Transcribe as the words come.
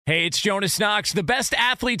Hey, it's Jonas Knox. The best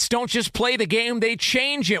athletes don't just play the game, they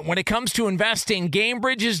change it. When it comes to investing,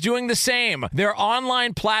 GameBridge is doing the same. Their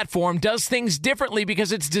online platform does things differently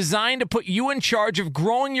because it's designed to put you in charge of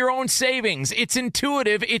growing your own savings. It's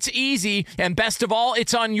intuitive, it's easy, and best of all,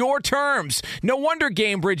 it's on your terms. No wonder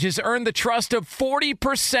GameBridge has earned the trust of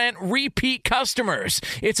 40% repeat customers.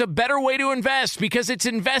 It's a better way to invest because it's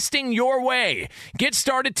investing your way. Get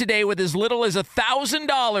started today with as little as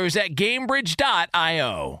 $1,000 at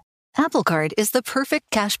GameBridge.io. Apple Card is the perfect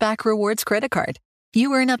cashback rewards credit card.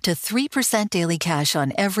 You earn up to 3% daily cash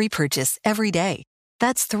on every purchase every day.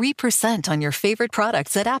 That's 3% on your favorite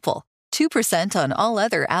products at Apple, 2% on all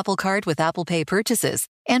other Apple Card with Apple Pay purchases,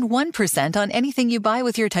 and 1% on anything you buy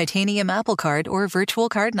with your titanium Apple Card or virtual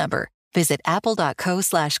card number. Visit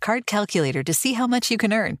apple.co/card calculator to see how much you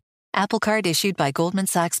can earn. Apple Card issued by Goldman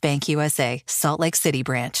Sachs Bank USA, Salt Lake City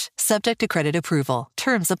branch. Subject to credit approval.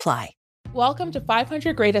 Terms apply. Welcome to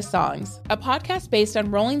 500 Greatest Songs, a podcast based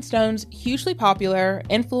on Rolling Stone's hugely popular,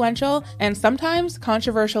 influential, and sometimes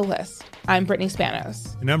controversial list. I'm Brittany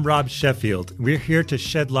Spanos. And I'm Rob Sheffield. We're here to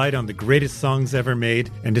shed light on the greatest songs ever made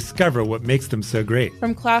and discover what makes them so great.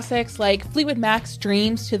 From classics like Fleetwood Mac's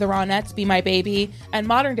Dreams to the Ronettes' Be My Baby, and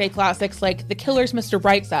modern-day classics like The Killers' Mr.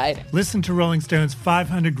 Brightside. Listen to Rolling Stone's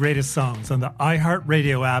 500 Greatest Songs on the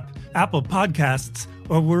iHeartRadio app, Apple Podcasts,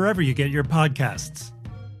 or wherever you get your podcasts.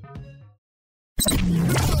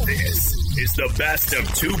 This is the best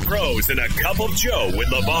of two pros and a cup of Joe with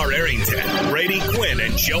LeVar Arrington, Brady Quinn,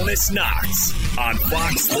 and Jonas Knox on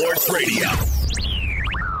Fox Sports Radio.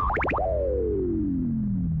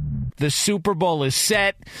 The Super Bowl is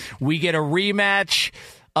set. We get a rematch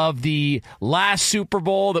of the last Super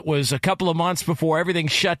Bowl that was a couple of months before everything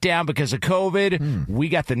shut down because of COVID. We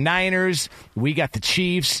got the Niners, we got the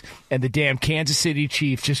Chiefs, and the damn Kansas City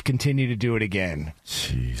Chiefs just continue to do it again.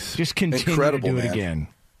 Jeez. Just continue incredible, to do it man. again.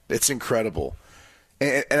 It's incredible.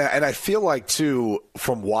 And I feel like, too,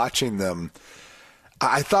 from watching them,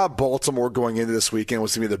 I thought Baltimore going into this weekend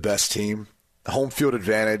was going to be the best team. Home field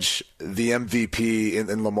advantage, the MVP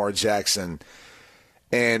in Lamar Jackson.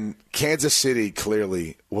 And Kansas City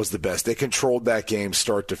clearly was the best. They controlled that game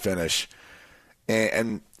start to finish.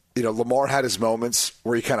 And you know, Lamar had his moments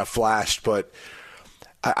where he kind of flashed, but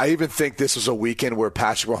I even think this was a weekend where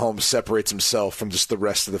Patrick Mahomes separates himself from just the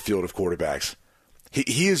rest of the field of quarterbacks.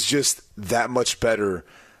 He is just that much better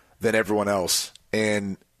than everyone else.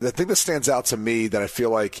 And the thing that stands out to me that I feel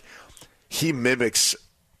like he mimics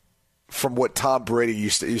from what Tom Brady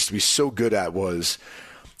used to be so good at was,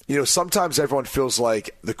 you know, sometimes everyone feels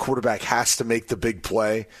like the quarterback has to make the big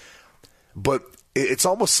play, but it's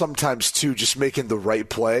almost sometimes, too, just making the right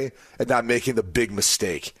play and not making the big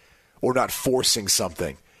mistake or not forcing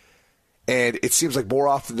something. And it seems like more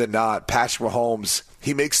often than not, Patrick Mahomes,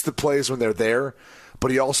 he makes the plays when they're there,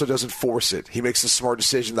 but he also doesn't force it. He makes a smart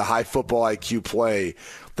decision, the high football IQ play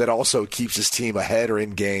that also keeps his team ahead or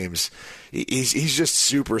in games. He's just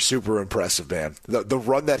super, super impressive, man. The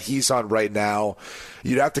run that he's on right now,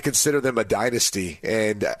 you'd have to consider them a dynasty.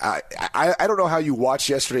 And I don't know how you watch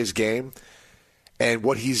yesterday's game and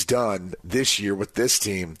what he's done this year with this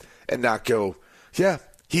team and not go, yeah,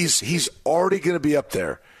 he's already going to be up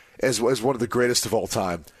there as one of the greatest of all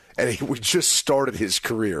time. And we just started his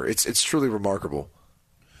career. It's truly remarkable.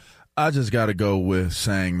 I just got to go with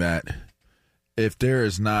saying that if there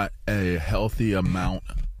is not a healthy amount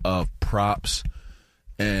of props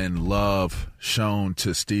and love shown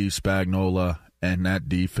to Steve Spagnuolo and that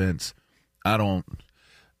defense, I'm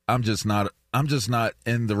just not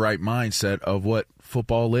in the right mindset of what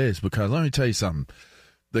football is. Because let me tell you something.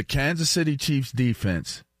 The Kansas City Chiefs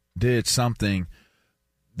defense did something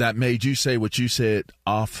that made you say what you said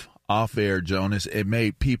off air, Jonas. It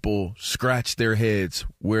made people scratch their heads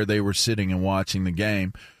where they were sitting and watching the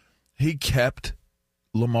game. He kept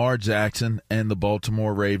Lamar Jackson and the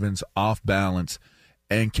Baltimore Ravens off balance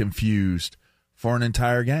and confused for an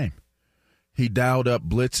entire game. He dialed up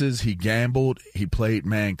blitzes. He gambled. He played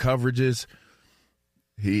man coverages.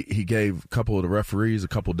 He gave a couple of the referees a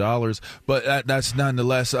couple dollars, but that's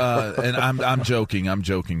nonetheless. And I'm joking. I'm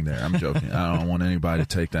joking there. I'm joking. I don't want anybody to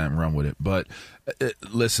take that and run with it. But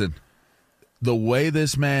listen, the way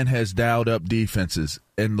this man has dialed up defenses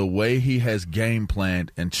and the way he has game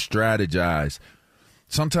planned and strategized.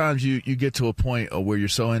 Sometimes you get to a point where you're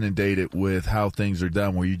so inundated with how things are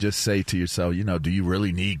done where you just say to yourself, you know, do you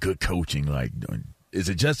really need good coaching? Like, is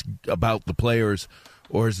it just about the players,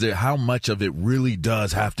 or is there how much of it really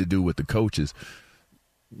does have to do with the coaches?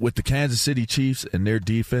 With the Kansas City Chiefs and their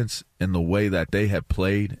defense and the way that they have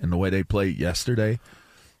played and the way they played yesterday,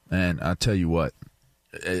 and I tell you what,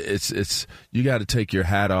 it's you got to take your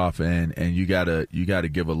hat off and you got to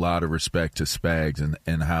give a lot of respect to Spags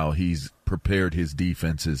and how he's prepared his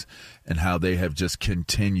defenses and how they have just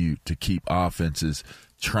continued to keep offenses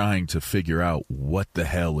trying to figure out what the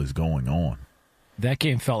hell is going on. That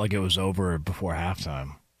game felt like it was over before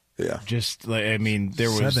halftime. Yeah, just like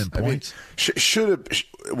there was 7 points. Should have.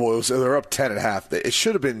 Well, they're up 10.5. It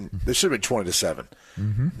should have been. They should have been 20-7.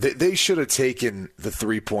 Mm-hmm. They should have taken the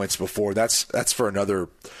 3 points before. That's for another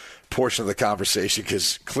portion of the conversation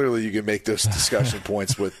because clearly you can make those discussion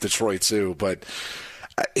points with Detroit too. But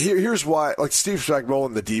here's why. Like Steve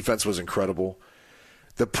Spagnuolo, the defense was incredible.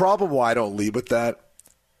 The problem why I don't lead with that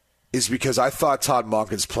is because I thought Todd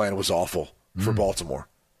Monken's plan was awful for Baltimore.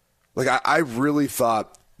 Like I really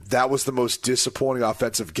thought that was the most disappointing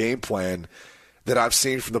offensive game plan that I've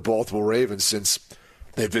seen from the Baltimore Ravens since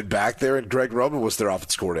they've been back there and Greg Roman was their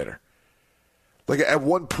offense coordinator. Like at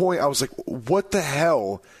one point I was like, what the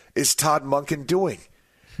hell is Todd Monken doing?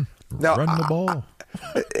 Now, run the ball.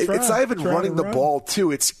 It's not even running the ball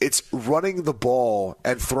too. It's running the ball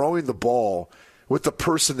and throwing the ball with the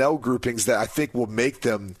personnel groupings that I think will make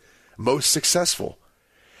them most successful.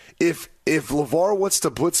 If LeVar wants to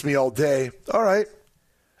blitz me all day, all right,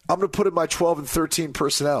 I'm going to put in my 12 and 13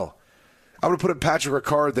 personnel. I'm going to put in Patrick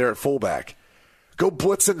Ricard there at fullback. Go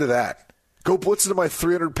blitz into that. Go blitz into my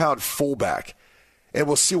 300-pound fullback, and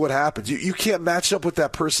we'll see what happens. You can't match up with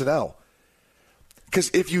that personnel. Because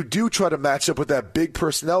if you do try to match up with that big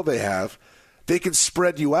personnel they have, they can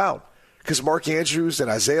spread you out. Because Mark Andrews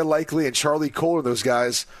and Isaiah Likely and Charlie Cole and those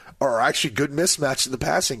guys are actually good mismatch in the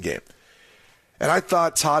passing game. And I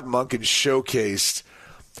thought Todd Monken showcased,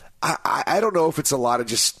 I don't know if it's a lot of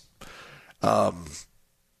just,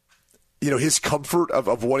 his comfort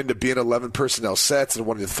of wanting to be in 11 personnel sets and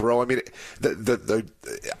wanting to throw. I mean,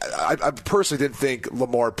 I personally didn't think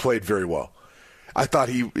Lamar played very well. I thought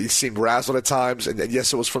he seemed razzled at times, and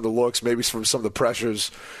yes, it was from the looks, maybe from some of the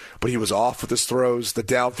pressures, but he was off with his throws, the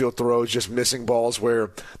downfield throws, just missing balls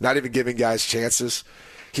where not even giving guys chances.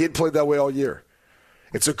 He hadn't played that way all year.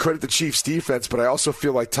 And so credit the Chiefs' defense, but I also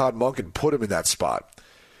feel like Todd Monken put him in that spot.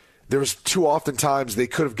 There was too often times they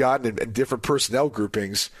could have gotten in different personnel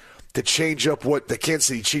groupings to change up what the Kansas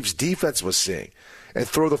City Chiefs' defense was seeing and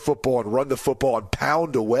throw the football and run the football and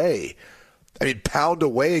pound away. I mean, pound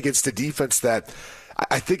away against a defense that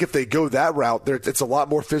I think if they go that route, it's a lot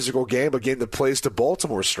more physical game, a game that plays to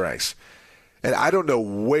Baltimore's strengths. And I don't know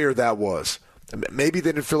where that was. Maybe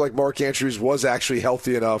they didn't feel like Mark Andrews was actually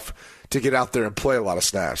healthy enough to get out there and play a lot of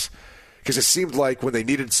snaps. Because it seemed like when they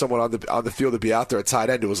needed someone on the field to be out there at tight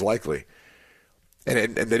end, it was Likely.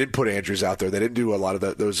 And they didn't put Andrews out there. They didn't do a lot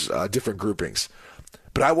of those different groupings.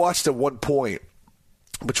 But I watched at one point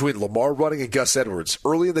between Lamar running and Gus Edwards.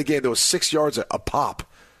 Early in the game, there was 6 yards a pop.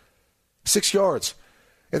 6 yards.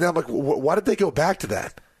 And then I'm like, why did they go back to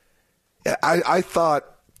that? I thought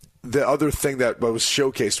the other thing that was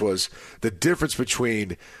showcased was the difference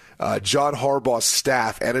between John Harbaugh's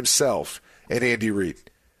staff and himself and Andy Reid.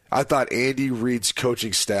 I thought Andy Reid's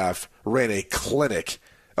coaching staff ran a clinic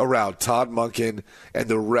around Todd Monken and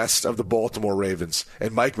the rest of the Baltimore Ravens,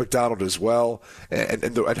 and Mike McDonald as well,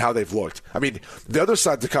 and how they've looked. I mean, the other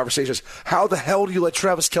side of the conversation is, how the hell do you let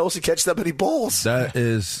Travis Kelce catch that many balls? That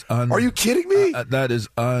is are you kidding me? That is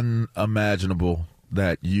unimaginable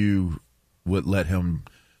that you would let him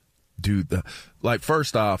do the. Like,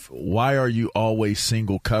 first off, why are you always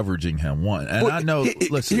single coveraging him? One, and I know.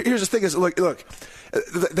 Listen, here's the thing: is look,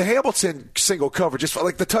 the Hamilton single coverage, just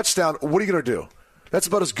like the touchdown. What are you going to do? That's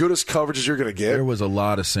about as good as coverage as you're going to get. There was a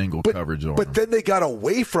lot of single coverage on him. But then they got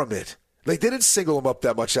away from it. Like, they didn't single him up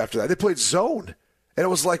that much after that. They played zone. And it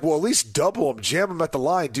was like, well, at least double him, jam him at the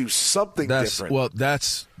line, do something different. Well,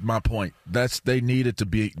 that's my point. They needed to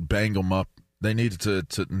bang him up. They needed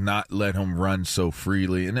to not let him run so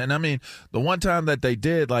freely. And I mean, the one time that they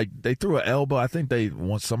did, like, they threw an elbow. I think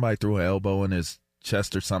somebody threw an elbow in his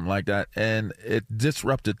chest or something like that, and it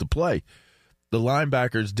disrupted the play. The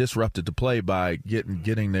linebackers disrupted the play by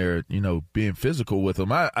getting there, being physical with him.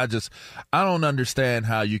 I don't understand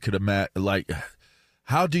how you could imagine, like,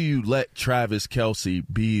 how do you let Travis Kelce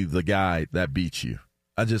be the guy that beats you?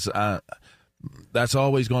 That's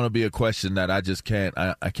always going to be a question that I just can't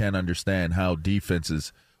understand how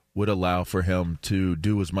defenses would allow for him to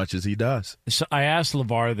do as much as he does. So I asked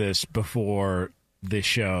LeVar this before the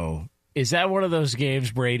show. Is that one of those games,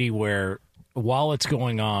 Brady, where while it's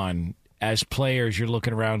going on, as players, you're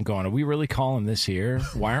looking around going, are we really calling this here?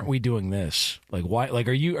 Why aren't we doing this? Like, why? Like,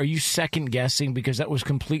 are you second guessing? Because that was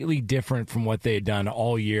completely different from what they had done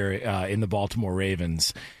all year in the Baltimore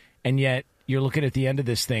Ravens. And yet, you're looking at the end of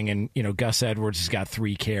this thing, and Gus Edwards has got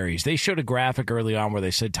 3 carries. They showed a graphic early on where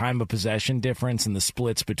they said time of possession difference and the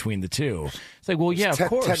splits between the two. It's like, well, yeah, 10, of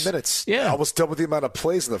course, 10 minutes, almost double the amount of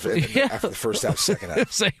plays after the first half, second half.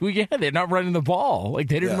 It's like, they're not running the ball. Like,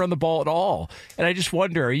 they didn't run the ball at all. And I just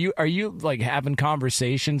wonder, are you like having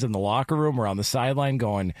conversations in the locker room or on the sideline,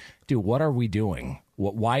 going, dude, what are we doing?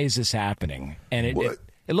 Why is this happening? And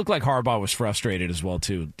it looked like Harbaugh was frustrated as well,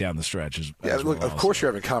 too, down the stretch. Of course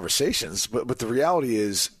you're having conversations, but the reality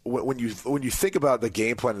is when you think about the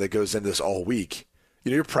game plan that goes into this all week,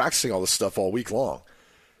 you're practicing all this stuff all week long.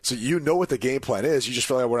 So you know what the game plan is. You just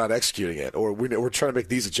feel like we're not executing it, or we're trying to make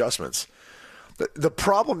these adjustments. The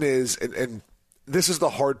problem is, and this is the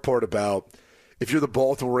hard part about if you're the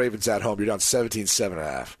Baltimore Ravens at home, you're down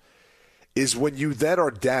 17-7.5, is when you then are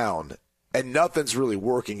down and nothing's really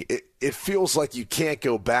working, it feels like you can't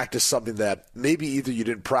go back to something that maybe either you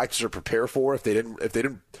didn't practice or prepare for. If they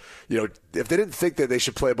didn't think that they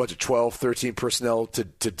should play a bunch of 12, 13 personnel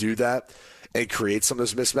to do that and create some of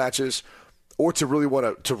those mismatches, or to really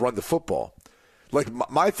want to run the football. Like,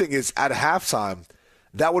 my thing is, at halftime,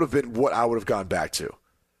 that would have been what I would have gone back to.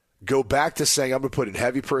 Go back to saying, I'm going to put in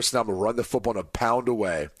heavy personnel, I'm going to run the football and a pound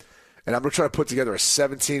away, and I'm going to try to put together a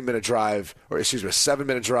 7-minute drive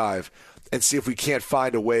and see if we can't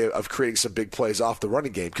find a way of creating some big plays off the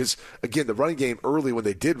running game. Because, again, the running game early, when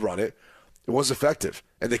they did run it, it was effective.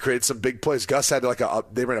 And they created some big plays. Gus had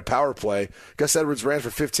they ran a power play. Gus Edwards ran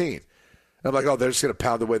for 15. And I'm like, they're just going to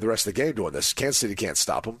pound away the rest of the game doing this. Kansas City can't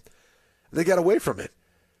stop them. And they got away from it.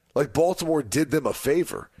 Like, Baltimore did them a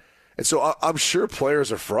favor. And so I'm sure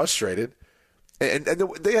players are frustrated. And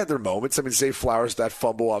they had their moments. I mean, Zay Flowers, that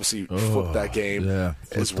fumble, obviously flipped that game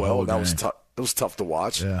as well. And that was tough. It was tough to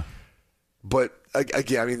watch. Yeah. But,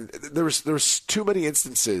 again, I mean, there was too many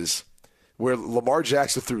instances where Lamar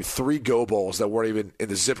Jackson threw 3 go balls that weren't even in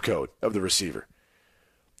the zip code of the receiver.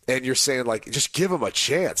 And you're saying, like, just give him a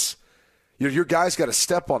chance. Your guy's got to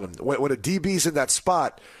step on him. When a DB's in that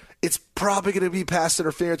spot, it's probably going to be pass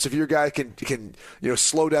interference if your guy can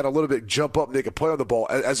slow down a little bit, jump up, and make a play on the ball,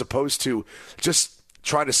 as opposed to just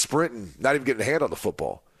trying to sprint and not even getting a hand on the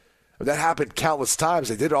football. That happened countless times.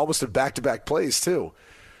 They did it almost in back-to-back plays, too.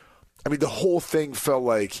 I mean, the whole thing felt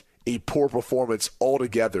like a poor performance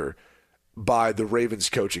altogether by the Ravens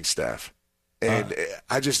coaching staff. And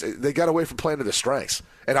they got away from playing to their strengths.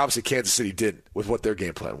 And obviously Kansas City didn't with what their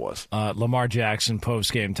game plan was. Lamar Jackson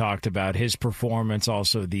postgame talked about his performance,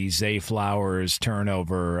 also the Zay Flowers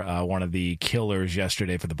turnover, one of the killers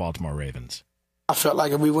yesterday for the Baltimore Ravens. I felt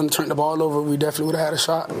like if we wouldn't have turned the ball over, we definitely would have had a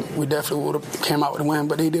shot. We definitely would have came out with a win.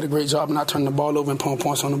 But they did a great job not turning the ball over and putting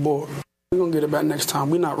points on the board. We're going to get it back next time.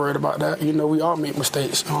 We're not worried about that. We all make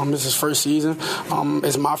mistakes. This is his first season.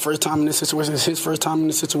 It's my first time in this situation. It's his first time in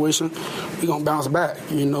this situation. We're going to bounce back.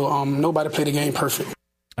 Nobody played the game perfect.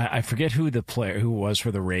 I forget who the player who was for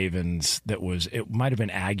the Ravens. It might have been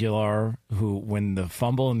Aguilar, who, when the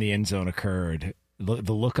fumble in the end zone occurred,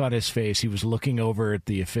 the look on his face, he was looking over at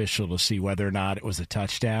the official to see whether or not it was a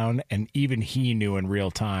touchdown, and even he knew in real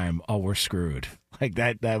time, we're screwed. Like,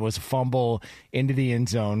 that was a fumble into the end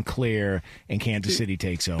zone, clear, and Kansas City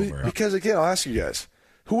takes over. Because, again, I'll ask you guys,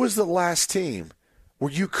 who was the last team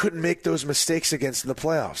where you couldn't make those mistakes against in the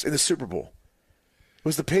playoffs, in the Super Bowl? It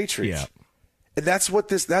was the Patriots. Yeah. And that's what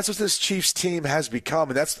this Chiefs team has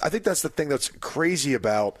become. And I think that's the thing that's crazy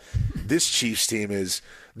about this Chiefs team is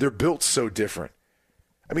they're built so different.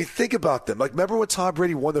 I mean, think about them. Like, remember when Tom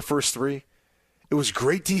Brady won the first 3? It was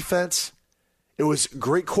great defense. It was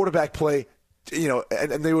great quarterback play.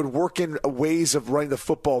 And they would work in ways of running the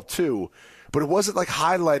football too, but it wasn't like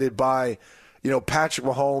highlighted by, Patrick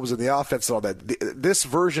Mahomes and the offense and all that. This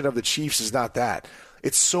version of the Chiefs is not that.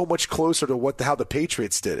 It's so much closer to how the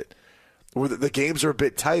Patriots did it, where the games are a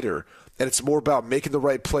bit tighter, and it's more about making the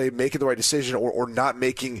right play, making the right decision, or not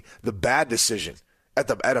making the bad decision at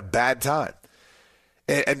a bad time.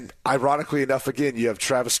 And ironically enough, again, you have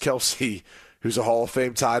Travis Kelce, who's a Hall of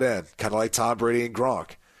Fame tight end, kind of like Tom Brady and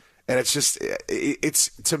Gronk. And it's just,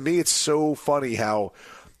 to me, it's so funny how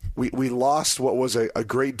we lost what was a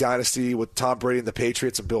great dynasty with Tom Brady and the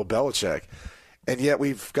Patriots and Bill Belichick. And yet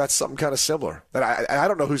we've got something kind of similar. And I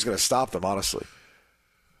don't know who's going to stop them, honestly.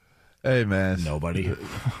 Hey, man. Nobody.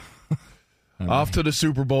 Off to the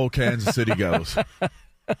Super Bowl, Kansas City goes.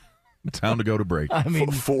 Time to go to break. I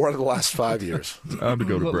mean, 4 out of the last 5 years. Time to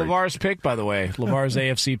go to break. Lamar's pick, by the way. Lamar's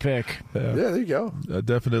AFC pick. Yeah, there you go. I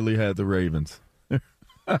definitely had the Ravens.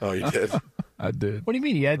 Oh, you did? I did. What do you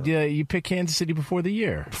mean? You picked Kansas City before the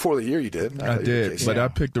year. Before the year you did. I did, but I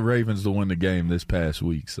picked the Ravens to win the game this past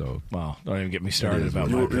week. So, well, don't even get me started about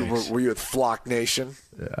my picks. Were you at Flock Nation?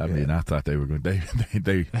 I mean, I thought they were going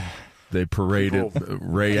to. They paraded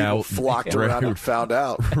Ray people out. Flocked around and found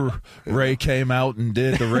out. Ray came out and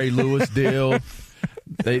did the Ray Lewis deal.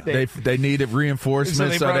 They needed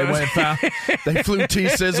reinforcements, so they went and found. They flew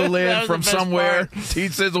T-Sizzle in from somewhere.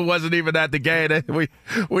 T-Sizzle wasn't even at the game.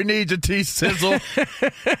 We need your T-Sizzle.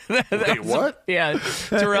 Wait, what? Yeah,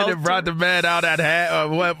 Terrell. They brought the man out at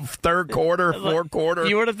third quarter, fourth quarter.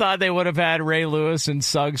 You would have thought they would have had Ray Lewis and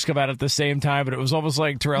Suggs come out at the same time, but it was almost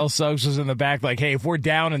like Terrell Suggs was in the back, like, "Hey, if we're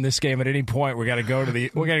down in this game at any point, we got to go to the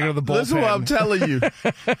bullpen." Listen to what I'm telling you.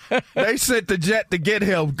 They sent the jet to get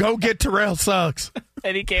him. Go get Terrell Suggs.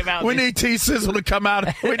 And he came out. We need T-Sizzle to come out.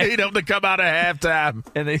 We need him to come out at halftime.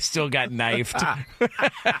 And they still got knifed.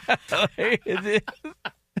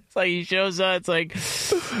 It's like he shows up. It's like,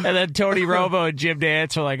 and then Tony Romo and Jim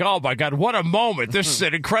Nantz are like, "Oh my God, what a moment! This is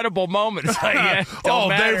an incredible moment." It's like, yeah,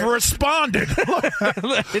 they've responded.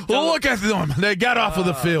 Look at them. They got off of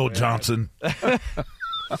the field, Johnson.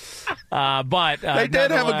 But they did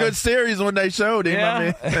have a good series when they showed him.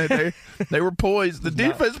 Yeah. I mean, they were poised. The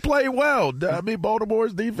defense played well. I mean,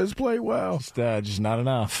 Baltimore's defense played well. Just not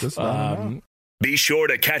enough. Be sure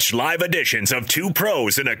to catch live editions of Two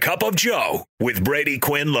Pros and a Cup of Joe with Brady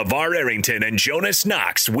Quinn, LeVar Arrington, and Jonas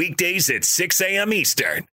Knox weekdays at 6 a.m.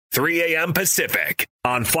 Eastern, 3 a.m. Pacific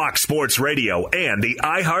on Fox Sports Radio and the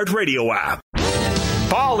iHeartRadio app.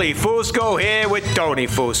 Paulie Fusco here with Tony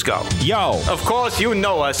Fusco. Yo. Of course, you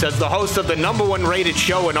know us as the host of the #1 rated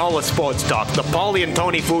show in all of sports talk, the Paulie and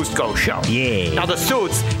Tony Fusco Show. Yeah. Now, the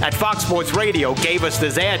suits at Fox Sports Radio gave us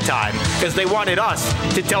this airtime because they wanted us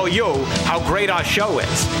to tell you how great our show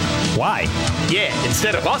is. Why? Yeah,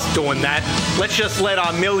 instead of us doing that, let's just let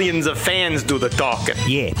our millions of fans do the talking.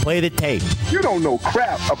 Yeah, play the tape. You don't know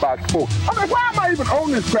crap about sports. I mean, why am I even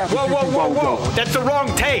on this crap? Whoa. That's the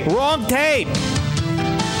wrong tape. Wrong tape.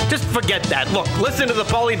 Just forget that. Look, listen to the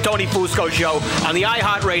Paulie and Tony Fusco Show on the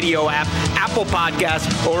iHeartRadio app, Apple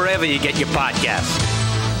Podcasts, or wherever you get your podcasts.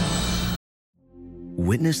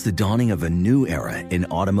 Witness the dawning of a new era in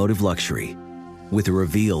automotive luxury with a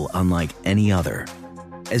reveal unlike any other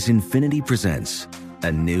as Infiniti presents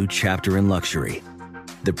a new chapter in luxury,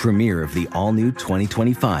 the premiere of the all-new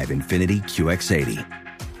 2025 Infiniti QX80.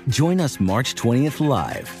 Join us March 20th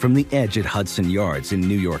live from the Edge at Hudson Yards in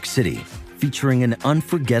New York City, featuring an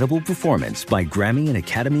unforgettable performance by Grammy and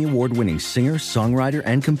Academy Award-winning singer, songwriter,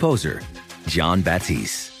 and composer, Jon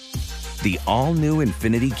Batiste. The all-new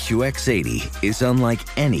Infiniti QX80 is unlike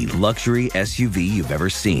any luxury SUV you've ever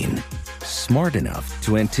seen. Smart enough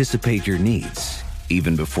to anticipate your needs,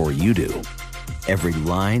 even before you do. Every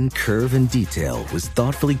line, curve, and detail was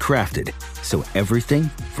thoughtfully crafted, so everything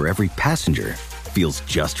for every passenger feels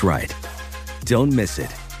just right. Don't miss it.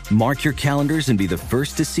 Mark your calendars and be the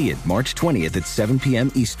first to see it March 20th at 7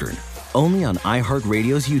 p.m. Eastern, only on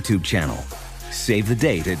iHeartRadio's YouTube channel. Save the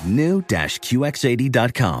date at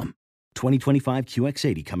new-QX80.com. 2025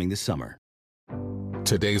 QX80 coming this summer.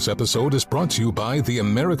 Today's episode is brought to you by the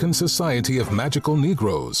American Society of Magical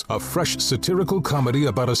Negroes, a fresh satirical comedy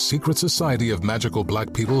about a secret society of magical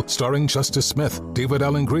black people starring Justice Smith, David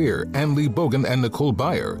Alan Grier, Ann Lee Bogan, and Nicole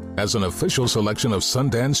Byer. As an official selection of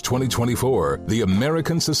Sundance 2024, the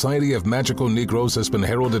American Society of Magical Negroes has been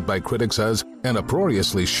heralded by critics as an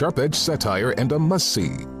uproariously sharp-edged satire and a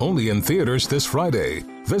must-see. Only in theaters this Friday.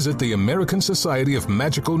 Visit the American Society of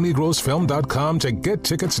Magical Negroes Film.com to get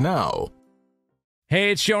tickets now.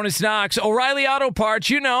 Hey, it's Jonas Knox. O'Reilly Auto Parts,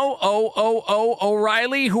 you know,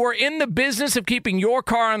 O'Reilly, who are in the business of keeping your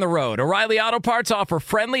car on the road. O'Reilly Auto Parts offer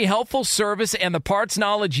friendly, helpful service and the parts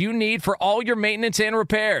knowledge you need for all your maintenance and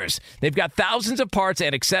repairs. They've got thousands of parts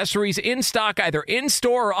and accessories in stock, either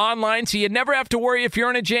in-store or online, so you never have to worry if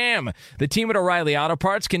you're in a jam. The team at O'Reilly Auto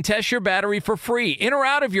Parts can test your battery for free, in or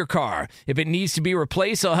out of your car. If it needs to be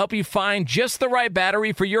replaced, they'll help you find just the right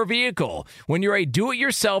battery for your vehicle. When you're a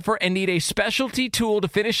do-it-yourselfer and need a specialty tool to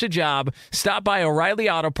finish the job, stop by O'Reilly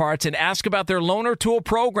Auto Parts and ask about their loaner tool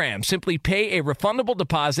program. Simply pay a refundable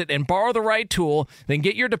deposit and borrow the right tool, then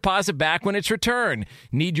get your deposit back when it's returned.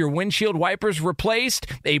 Need your windshield wipers replaced,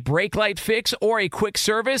 a brake light fix, or a quick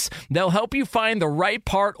service? They'll help you find the right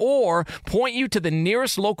part or point you to the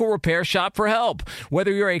nearest local repair shop for help.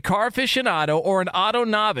 Whether you're a car aficionado or an auto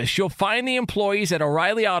novice, you'll find the employees at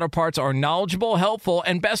O'Reilly Auto Parts are knowledgeable, helpful,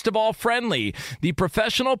 and best of all, friendly. The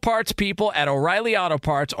professional parts people at O'Reilly Auto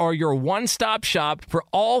Parts are your one-stop shop for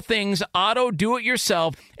all things auto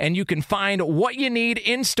do-it-yourself, and you can find what you need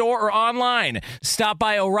in-store or online. Stop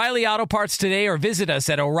by O'Reilly Auto Parts today or visit us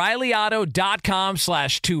at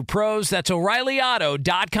O'ReillyAuto.com/2pros. That's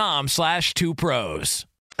O'ReillyAuto.com/2pros.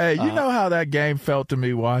 Hey, you know how that game felt to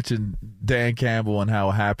me watching Dan Campbell and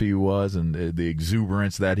how happy he was and the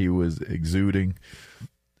exuberance that he was exuding?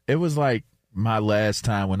 It was like my last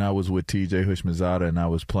time when I was with TJ Houshmandzadeh and I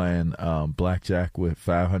was playing blackjack with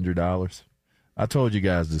 $500. I told you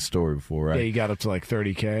guys this story before, right? Yeah, you got up to like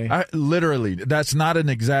 $30K. Literally, that's not an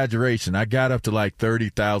exaggeration. I got up to like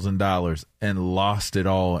 $30,000 and lost it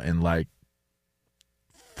all in like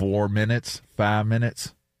 4 minutes, 5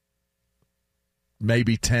 minutes,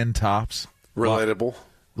 maybe 10 tops. Relatable.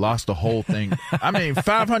 Lost the whole thing. I mean,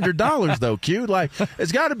 $500 though, Q. Like,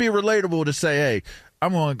 it's got to be relatable to say, hey,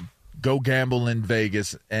 I'm going to go gamble in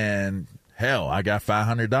Vegas and hell, I got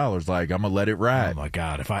 $500. Like, I'm gonna let it ride. Oh my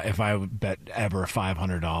God! If I bet ever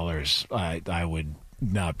 $500, I would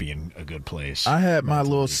not be in a good place. I had my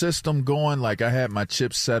little system going. Like, I had my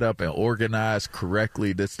chips set up and organized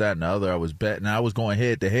correctly. This, that, and the other. I was betting. I was going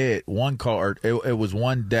head to head. One card. It was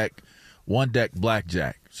one deck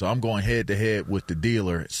blackjack. So I'm going head to head with the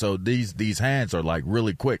dealer. So these hands are like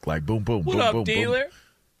really quick. Like boom, boom, what boom, up, boom, dealer?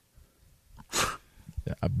 Boom.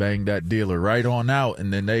 I banged that dealer right on out,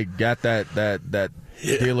 and then they got that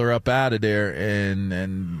dealer up out of there, and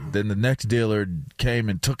then the next dealer came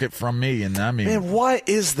and took it from me. And I mean, man, why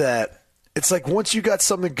is that? It's like once you got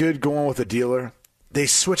something good going with a dealer, they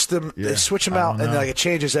switch them. Yeah, they switch them out, and like it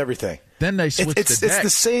changes everything. Then they switch It's the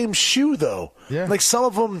same shoe though. Yeah. Like some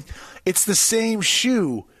of them, it's the same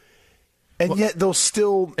shoe. And yet they'll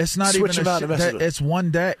still it's not switch even them out. It's one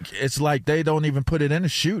deck. It's like they don't even put it in a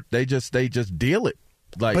shoot. They just deal it.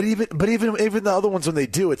 Like, but even the other ones when they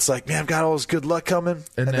do, it's like, man, I've got all this good luck coming,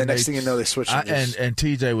 and then next thing you know, they switch. And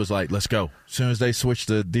TJ was like, "Let's go." As soon as they switched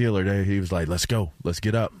the dealer, he was like, "Let's go, let's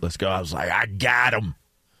get up, let's go." I was like, "I got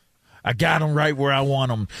him right where I want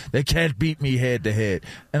them. They can't beat me head to head."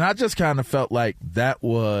 And I just kind of felt like that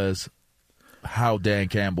was how Dan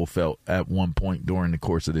Campbell felt at one point during the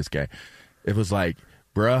course of this game. It was like,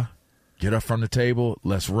 bruh, get up from the table.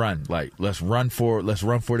 Let's run. Like, let's run for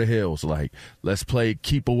the hills. Like, let's play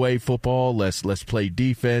keep away football. Let's play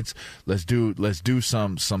defense. Let's do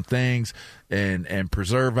some things and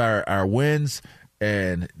preserve our wins.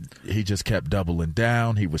 And he just kept doubling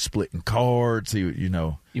down. He was splitting cards. You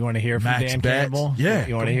want to hear from Dan Campbell? Yeah.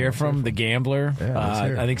 You want to hear from the gambler?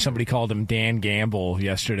 Yeah, I think somebody called him Dan Gamble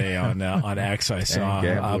yesterday on X. I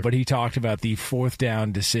saw, but he talked about the fourth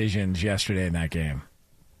down decisions yesterday in that game.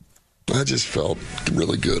 I just felt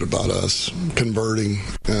really good about us converting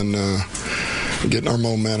and getting our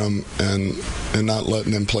momentum and not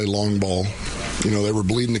letting them play long ball. They were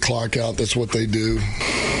bleeding the clock out. That's what they do.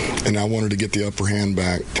 And I wanted to get the upper hand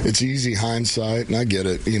back. It's easy hindsight, and I get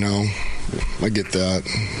it, I get that.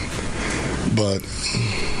 But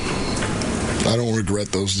I don't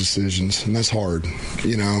regret those decisions, and that's hard.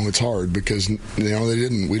 It's hard because, we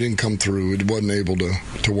didn't come through. It wasn't able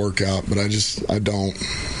to work out, but I don't.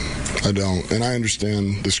 And I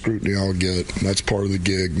understand the scrutiny I'll get. That's part of the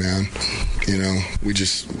gig, man. We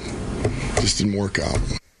just didn't work out.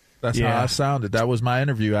 That's how I sounded. That was my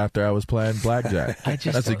interview after I was playing blackjack.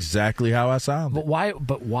 That's exactly how I sounded.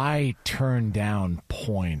 But why turn down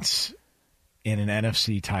points in an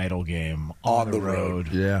NFC title game on the road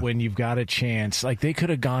when you've got a chance? Like, they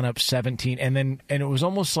could have gone up 17, and it was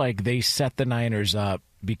almost like they set the Niners up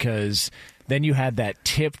because then you had that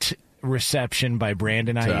tipped reception by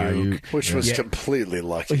Brandon Ayuk, which was completely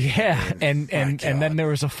lucky. Yeah, and then there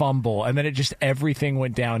was a fumble, and then everything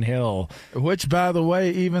went downhill. Which, by the way,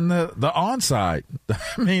 even the onside.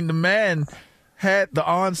 I mean, the man had the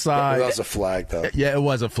onside. That was a flag, though. Yeah, it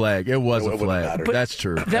was a flag. It was a flag. That's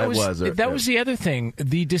true. That was the other thing.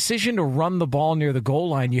 The decision to run the ball near the goal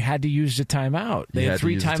line, you had to use a timeout. They had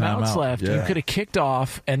 3 timeouts left. Yeah. You could have kicked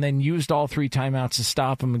off and then used all 3 timeouts to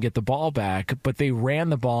stop them and get the ball back, but they ran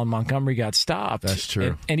the ball and Montgomery got stopped. That's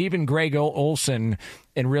true. And even Greg Olsen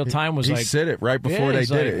in real time was he said it right before they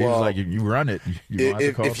did it. He was like, you run it.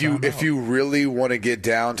 If you really want to get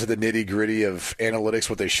down to the nitty-gritty of analytics,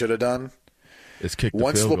 what they should have done,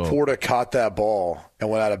 once Laporta caught that ball and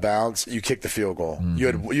went out of bounds, you kicked the field goal.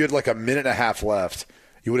 Mm-hmm. You had like a minute and a half left.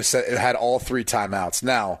 You would have said it had all 3 timeouts.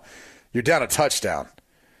 Now, you're down a touchdown.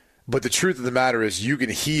 But the truth of the matter is you can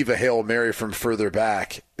heave a Hail Mary from further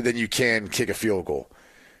back than you can kick a field goal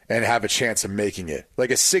and have a chance of making it. Like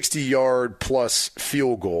a 60-yard plus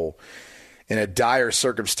field goal in a dire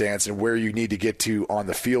circumstance and where you need to get to on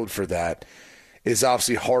the field for that is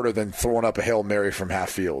obviously harder than throwing up a Hail Mary from half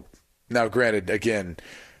field. Now, granted, again,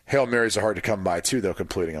 Hail Marys are hard to come by, too, though,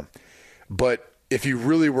 completing them. But if you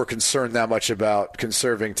really were concerned that much about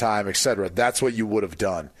conserving time, et cetera, that's what you would have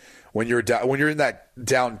done when you're in that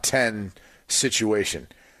down 10 situation.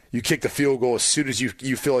 You kick the field goal as soon as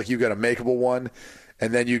you feel like you've got a makeable one,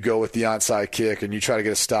 and then you go with the onside kick and you try to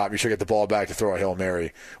get a stop, you try to get the ball back to throw a Hail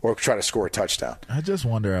Mary or try to score a touchdown. I just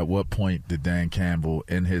wonder at what point did Dan Campbell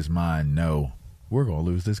in his mind know we're going to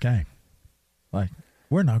lose this game? Like,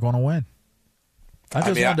 we're not going to win. I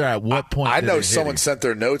wonder at what point. I know someone sent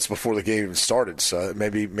their notes before the game even started, so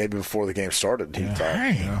maybe before the game started, he thought.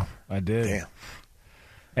 Yeah, I did. Damn.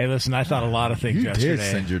 Hey, listen, I thought a lot of things yesterday. You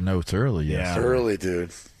did send your notes early, yeah. Early,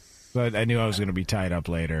 dude. But I knew I was going to be tied up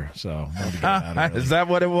later, so. Is that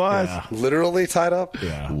what it was? Yeah. Literally tied up?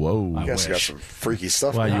 Yeah. Whoa. You guys got some freaky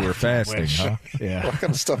stuff. While you were fasting, huh? Yeah. What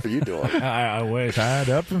kind of stuff are you doing? I wish. Tied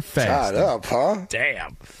up and fasting. Tied up, huh?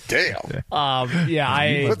 Damn.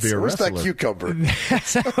 Yeah, where's that cucumber?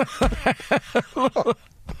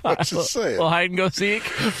 I'm just saying. Well, hide and go seek.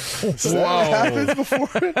 What happens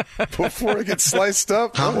before it gets sliced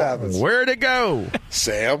up? What happens? Where'd it go?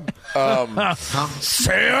 Sam?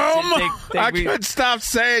 Sam? I couldn't stop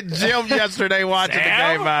saying Jim yesterday watching the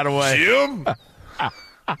game, by the way. Jim?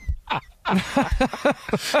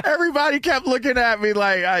 Everybody kept looking at me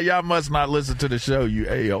like, y'all must not listen to the show, you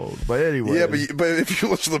a-holes. But anyway. Yeah, but if you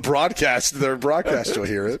listen to the broadcast, you'll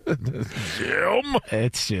hear it. Jim?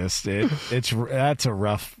 It's just, that's a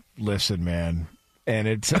rough listen, man. And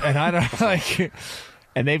I don't like,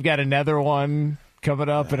 and they've got another one coming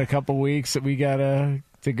up in a couple weeks that we got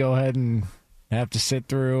to go ahead and have to sit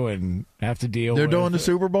through and have to deal with. They're doing the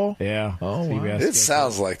Super Bowl? Yeah. Oh, wow. It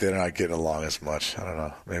sounds like they're not getting along as much. I don't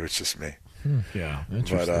know. Maybe it's just me. Yeah.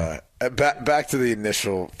 But back to the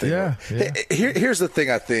initial thing. Yeah. Here's the thing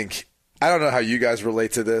I think. I don't know how you guys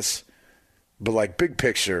relate to this, but like big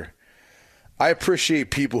picture, I appreciate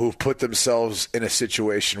people who've put themselves in a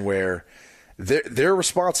situation where they're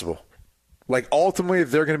responsible. Like ultimately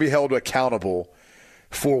they're going to be held accountable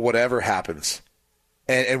for whatever happens.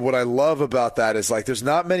 And what I love about that is like there's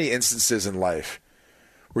not many instances in life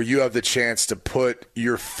where you have the chance to put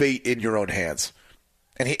your fate in your own hands.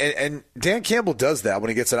 And Dan Campbell does that when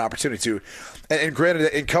he gets an opportunity to. And granted,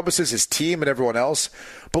 it encompasses his team and everyone else.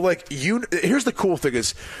 But like here's the cool thing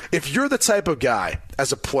is if you're the type of guy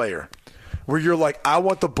as a player where you're like, I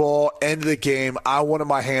want the ball, end of the game, I want it in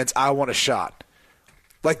my hands, I want a shot.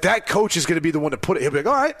 Like, that coach is going to be the one to put it. He'll be like,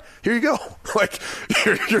 all right, here you go. Like,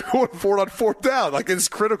 you're going for it on fourth down. Like, in this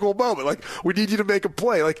critical moment. Like, we need you to make a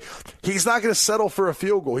play. Like, he's not going to settle for a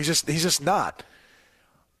field goal. He's just not.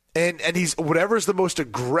 And he's whatever's the most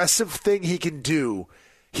aggressive thing he can do,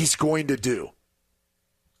 he's going to do.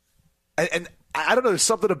 And I don't know, there's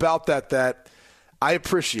something about that I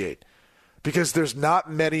appreciate. Because there's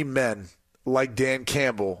not many men like Dan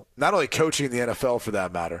Campbell, not only coaching in the NFL for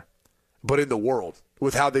that matter, but in the world,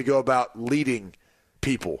 with how they go about leading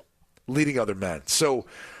people, leading other men. So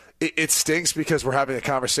it stinks because we're having a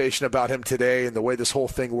conversation about him today and the way this whole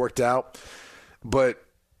thing worked out. But,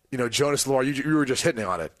 you know, Jonas Lamar, you were just hitting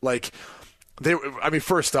on it. Like,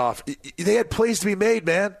 first off, they had plays to be made,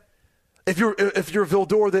 man. If you're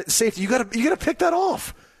Vildor, the safety, you gotta pick that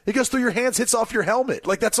off. It goes through your hands, hits off your helmet.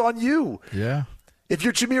 Like, that's on you. Yeah. If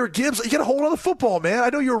you're Jahmyr Gibbs, you got to hold on to the football, man. I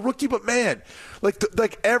know you're a rookie, but, man,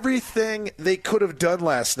 like everything they could have done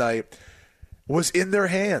last night was in their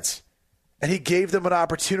hands. And he gave them an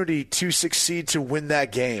opportunity to succeed, to win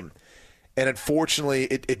that game. And unfortunately,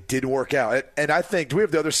 it didn't work out. And I think, do we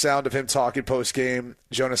have the other sound of him talking post-game,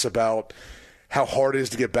 Jonas, about how hard it is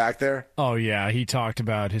to get back there? Oh, yeah. He talked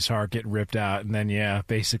about his heart getting ripped out and then,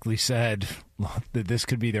 basically said that this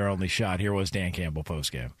could be their only shot. Here was Dan Campbell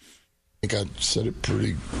post-game. I think I said it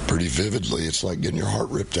pretty vividly. It's like getting your heart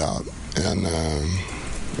ripped out, and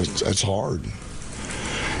it's hard.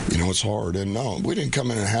 You know, it's hard. And no, we didn't come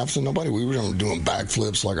in at halftime. We were doing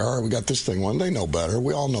backflips like, all right, we got this thing won. They know better.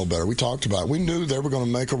 We all know better. We talked about it. We knew they were going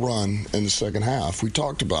to make a run in the second half. We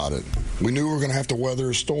talked about it. We knew we were going to have to weather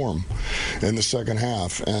a storm in the second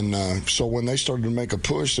half. And so when they started to make a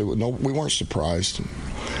push, we weren't surprised.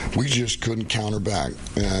 We just couldn't counter back.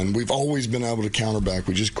 And we've always been able to counter back.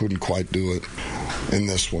 We just couldn't quite do it in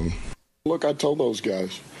this one. Look, I told those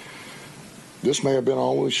guys, this may have been our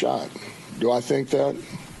only shot. Do I think that?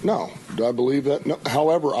 No. Do I believe that? No.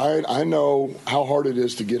 However, I know how hard it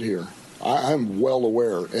is to get here. I'm well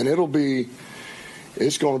aware. And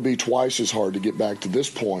it's going to be twice as hard to get back to this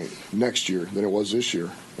point next year than it was this year.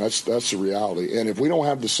 That's the reality. And if we don't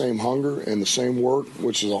have the same hunger and the same work,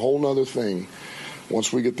 which is a whole other thing,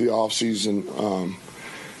 once we get the offseason,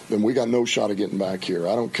 then we got no shot of getting back here.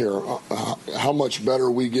 I don't care how much better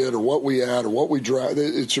we get or what we add or what we draft.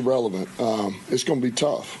 It's irrelevant. It's going to be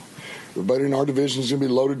tough. Everybody in our division is going to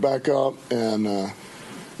be loaded back up, and,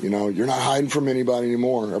 you're not hiding from anybody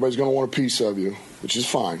anymore. Everybody's going to want a piece of you, which is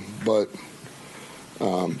fine. But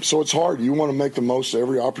So it's hard. You want to make the most of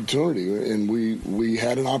every opportunity, and we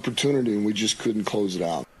had an opportunity, and we just couldn't close it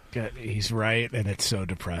out. He's right, and it's so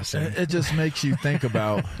depressing. It just makes you think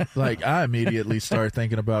about, like, I immediately started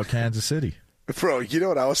thinking about Kansas City. Bro, you know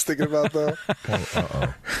what I was thinking about, though?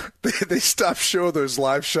 They stopped showing those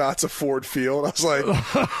live shots of Ford Field. I was like,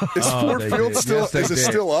 is Ford Field still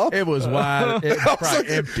still up? It was wide. It was probably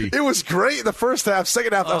empty. It was great in the first half.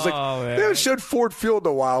 Second half, I was like, they haven't showed Ford Field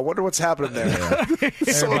in a while. I wonder what's happening there.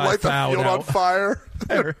 Someone light the field on fire.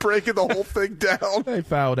 They're breaking the whole thing down. They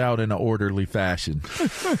fouled out in an orderly fashion.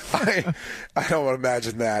 I don't want to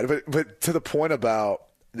imagine that. But to the point about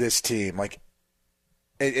this team, like,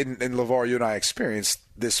 and LeVar, you and I experienced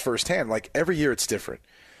this firsthand. Like, every year it's different.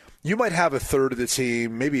 You might have a third of the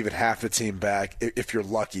team, maybe even half the team back if you're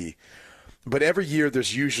lucky. But every year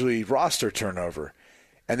there's usually roster turnover.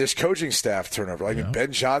 And there's coaching staff turnover. Like,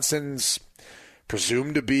 Ben Johnson's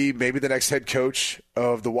presumed to be maybe the next head coach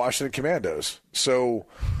of the Washington Commandos. So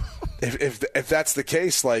if that's the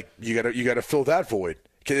case, like, you gotta fill that void.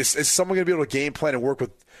 Is someone going to be able to game plan and work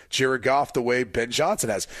with Jared Goff the way Ben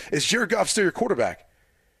Johnson has? Is Jared Goff still your quarterback?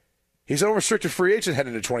 He's an unrestricted free agent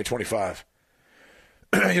heading into 2025.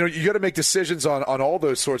 You got to make decisions on all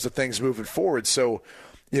those sorts of things moving forward. So,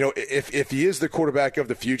 if he is the quarterback of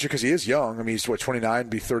the future, because he is young. I mean, he's 29,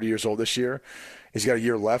 be 30 years old this year. He's got a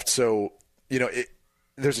year left. So,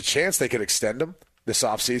 there's a chance they could extend him this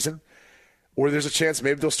offseason. Or there's a chance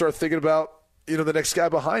maybe they'll start thinking about, the next guy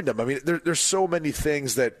behind him. I mean, there's so many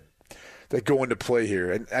things that go into play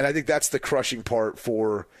here. And I think that's the crushing part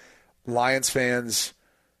for Lions fans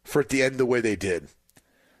for it to end the way they did.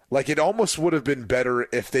 Like, it almost would have been better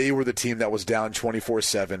if they were the team that was down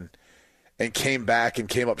 24-7 and came back and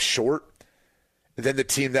came up short than the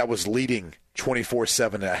team that was leading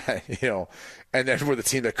 24-7, and then were the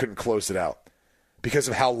team that couldn't close it out because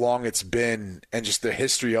of how long it's been and just the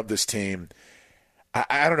history of this team.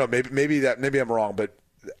 I don't know, maybe I'm wrong, but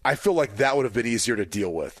I feel like that would have been easier to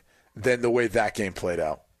deal with than the way that game played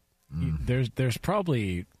out. There's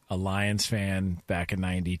probably a Lions fan back in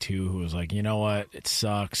 '92 who was like, you know what, it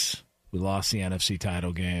sucks. We lost the NFC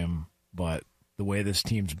title game, but the way this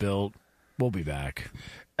team's built, we'll be back.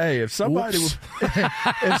 Hey, if somebody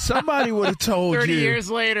would have told 30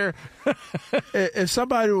 years later, if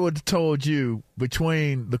somebody would have told you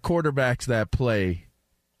between the quarterbacks that play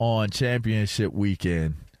on championship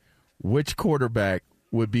weekend, which quarterback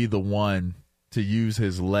would be the one to use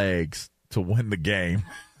his legs to win the game?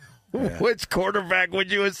 Yeah. Which quarterback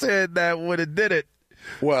would you have said that would have did it?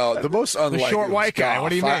 Well, the most unlikely. The short white guy. What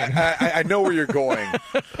do you mean? I know where you're going.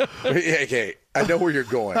 Okay, I know where you're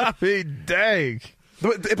going. I mean, dang.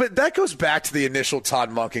 But that goes back to the initial Todd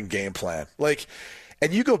Monken game plan. Like,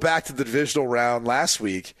 and you go back to the divisional round last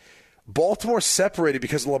week, Baltimore separated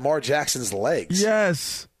because of Lamar Jackson's legs.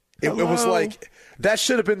 Yes. It was like that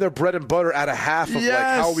should have been their bread and butter at a half of like,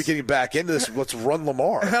 how are we getting back into this? Let's run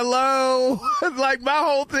Lamar. Hello. Like, my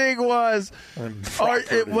whole thing was,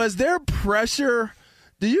 was there pressure?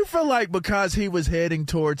 Do you feel like because he was heading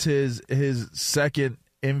towards his second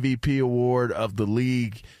MVP award of the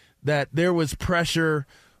league that there was pressure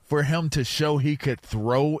for him to show he could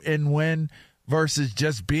throw and win versus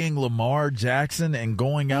just being Lamar Jackson and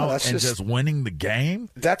going out and just winning the game?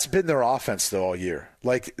 That's been their offense, though, all year.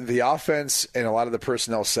 Like, the offense in a lot of the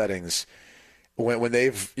personnel settings, when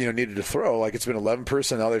they've needed to throw, like, it's been 11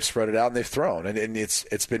 personnel, they've spread it out and they've thrown, and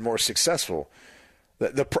it's been more successful.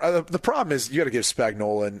 The problem is you got to give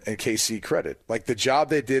Spagnuolo and KC credit. Like, the job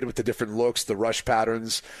they did with the different looks, the rush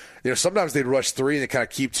patterns. Sometimes they'd rush three and they kind of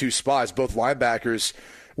keep two spots. Both linebackers,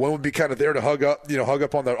 one would be kind of there to hug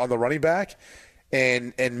up on the running back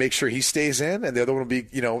and make sure he stays in, and the other one would be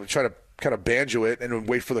try to kind of banjo it and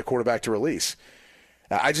wait for the quarterback to release.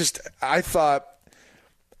 I thought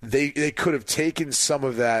they could have taken some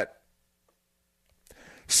of what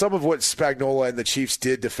Spagnuolo and the Chiefs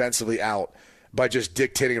did defensively out by just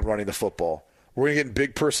dictating and running the football. We're going to get in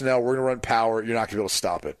big personnel. We're going to run power. You're not going to be able to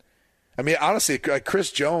stop it. I mean, honestly, Chris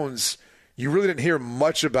Jones, you really didn't hear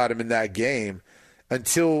much about him in that game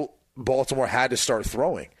until Baltimore had to start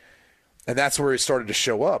throwing. And that's where he started to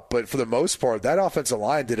show up. But for the most part, that offensive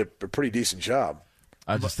line did a pretty decent job.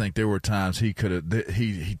 I just think there were times he could have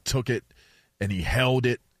he took it and he held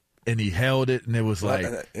it. And it was like,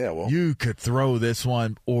 you could throw this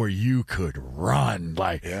one or you could run.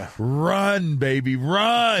 Run, baby,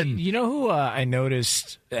 run. You know who I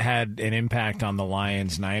noticed had an impact on the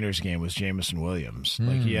Lions-Niners game was Jameson Williams.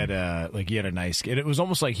 Like, he had a nice – it was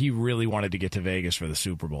almost like he really wanted to get to Vegas for the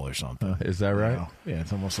Super Bowl or something. Is that right? Yeah,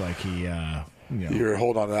 it's almost like he You were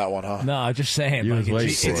holding on to that one, huh? No, I'm just saying. You was Like, waiting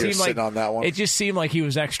it for it. seemed like Sitting on that one. it just seemed like he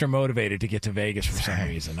was extra motivated to get to Vegas for some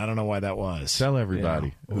reason. I don't know why that was. Tell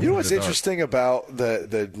everybody. You know what's interesting about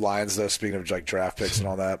the Lions, though, speaking of like draft picks and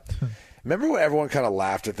all that? Remember when everyone kind of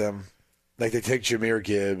laughed at them? Like they take Jahmyr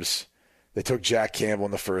Gibbs. They took Jack Campbell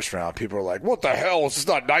in the first round. People are like, what the hell? This is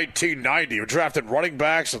not 1990. We're drafting running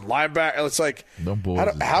backs and linebackers. It's like,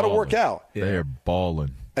 how to work out? They're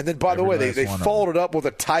balling. And then, by the way, they followed it up with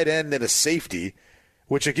a tight end and a safety,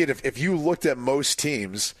 which, again, if you looked at most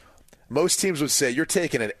teams would say you're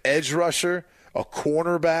taking an edge rusher, a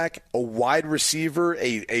cornerback, a wide receiver,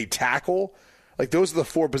 a tackle. Like, those are the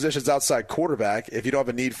four positions outside quarterback, if you don't have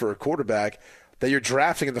a need for a quarterback, that you're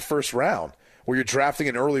drafting in the first round, or you're drafting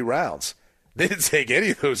in early rounds. They didn't take any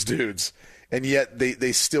of those dudes, and yet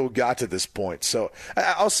they still got to this point. So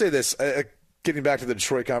I'll say this, getting back to the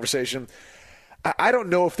Detroit conversation, I don't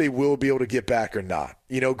know if they will be able to get back or not.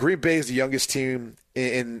 Green Bay is the youngest team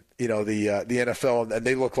in the NFL, and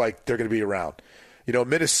they look like they're going to be around.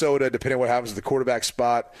 Minnesota, depending on what happens at the quarterback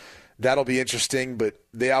spot, that'll be interesting, but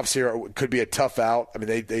they obviously could be a tough out. I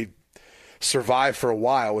mean, they survived for a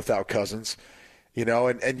while without Cousins.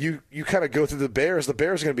 And you kind of go through the Bears. The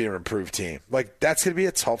Bears are going to be an improved team. Like, that's going to be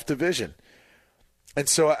a tough division. And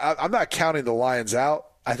so I'm not counting the Lions out.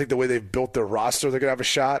 I think the way they've built their roster, they're going to have a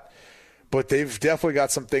shot. But they've definitely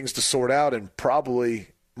got some things to sort out, and probably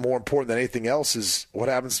more important than anything else is what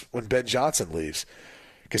happens when Ben Johnson leaves.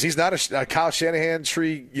 Because he's not a Kyle Shanahan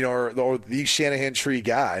tree, or the Shanahan tree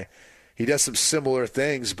guy. He does some similar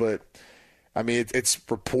things, but, I mean, it's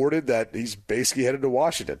reported that he's basically headed to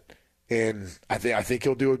Washington. And I think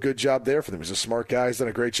he'll do a good job there for them. He's a smart guy. He's done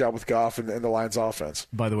a great job with Goff and the Lions offense.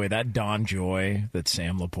 By the way, that Don Joy that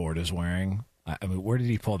Sam Laporte is wearing, I mean, where did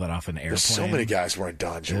he pull that off, an airplane? There's so many guys wearing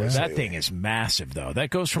Don Joy. That thing is massive, though. That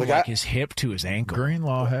goes from his hip to his ankle.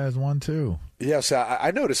 Greenlaw has one, too. Yeah, so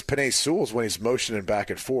I noticed Penei Sewell's when he's motioning back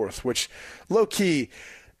and forth, which, low-key,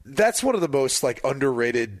 that's one of the most,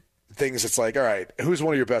 underrated things. It's like, all right, who's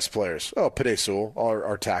one of your best players? Oh, Penei Sewell,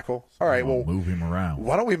 our tackle. All right, well, move him around.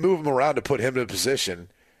 Why don't we move him around to put him in a position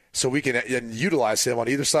so we can utilize him on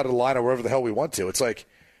either side of the line or wherever the hell we want to? It's like,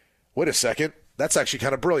 wait a second, that's actually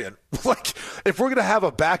kind of brilliant. Like, if we're going to have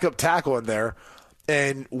a backup tackle in there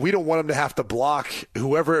and we don't want him to have to block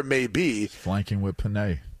whoever it may be. Flanking with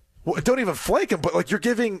Penei. Well, don't even flank him, but you're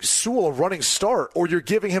giving Sewell a running start, or you're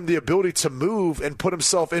giving him the ability to move and put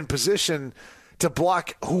himself in position to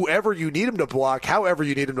block whoever you need him to block, however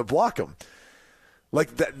you need him to block him.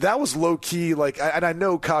 Like, that was low-key. And I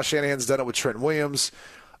know Kyle Shanahan's done it with Trent Williams.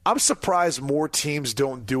 I'm surprised more teams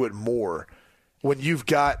don't do it more when you've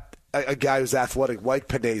got a guy who's athletic like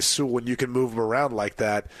Penei Sewell, and you can move him around like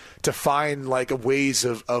that to find ways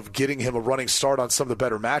of getting him a running start on some of the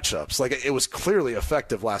better matchups. It was clearly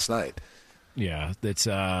effective last night. Yeah, it's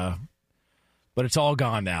but it's all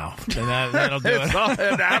gone now. And that'll do it.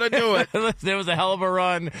 That'll do it. There was a hell of a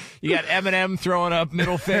run. You got Eminem throwing up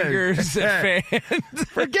middle fingers at fans.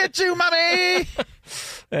 Forget you, mommy.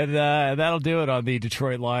 And that'll do it on the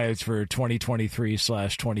Detroit Lions for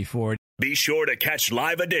 2023/24. Be sure to catch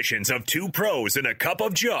live editions of Two Pros and a Cup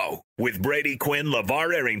of Joe with Brady Quinn,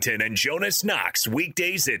 LeVar Arrington, and Jonas Knox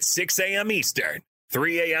weekdays at 6 a.m. Eastern,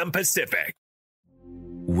 3 a.m. Pacific.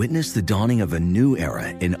 Witness the dawning of a new era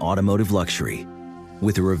in automotive luxury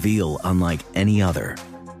with a reveal unlike any other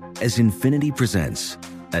as Infiniti presents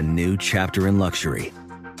a new chapter in luxury,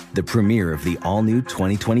 the premiere of the all-new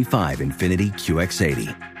 2025 Infiniti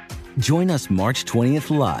QX80. Join us March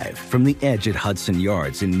 20th live from the Edge at Hudson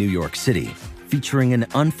Yards in New York City, featuring an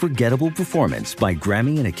unforgettable performance by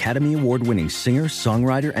Grammy and Academy Award-winning singer,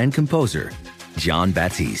 songwriter, and composer, Jon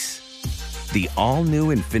Batiste. The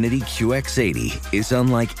all-new Infiniti QX80 is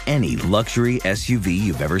unlike any luxury SUV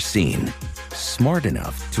you've ever seen. Smart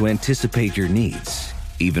enough to anticipate your needs,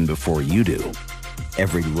 even before you do.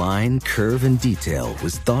 Every line, curve, and detail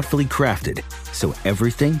was thoughtfully crafted, so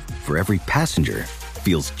everything for every passenger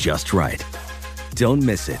feels just right. Don't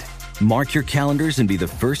miss it. Mark your calendars and be the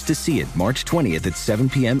first to see it March 20th at 7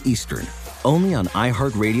 p.m. Eastern, only on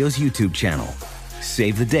iHeartRadio's YouTube channel.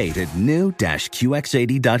 Save the date at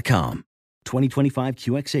new-QX80.com. 2025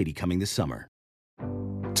 QX80 coming this summer.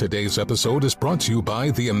 Today's episode is brought to you by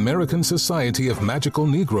the American Society of Magical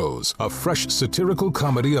Negroes, a fresh satirical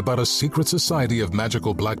comedy about a secret society of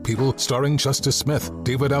magical black people starring Justice Smith,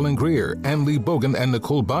 David Alan Grier, Ann Lee Bogan, and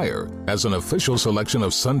Nicole Byer. As an official selection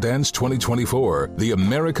of Sundance 2024, the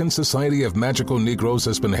American Society of Magical Negroes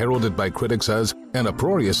has been heralded by critics as an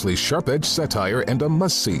uproariously sharp-edged satire and a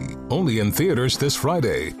must-see. Only in theaters this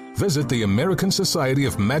Friday. Visit the American Society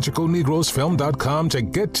of Magical Negroes Film.com to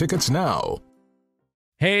get tickets now.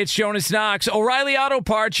 Hey, it's Jonas Knox. O'Reilly Auto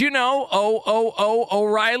Parts, you know,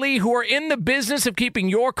 O'Reilly, who are in the business of keeping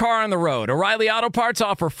your car on the road. O'Reilly Auto Parts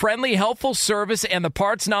offer friendly, helpful service and the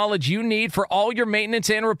parts knowledge you need for all your maintenance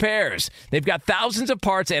and repairs. They've got thousands of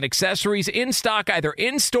parts and accessories in stock, either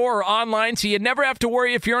in-store or online, so you never have to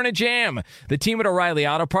worry if you're in a jam. The team at O'Reilly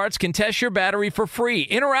Auto Parts can test your battery for free,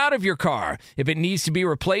 in or out of your car. If it needs to be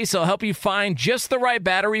replaced, they'll help you find just the right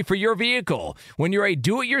battery for your vehicle. When you're a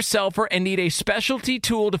do-it-yourselfer and need a specialty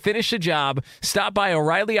tool to finish the job, stop by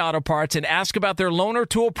O'Reilly Auto Parts and ask about their loaner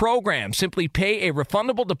tool program. Simply pay a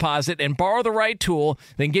refundable deposit and borrow the right tool,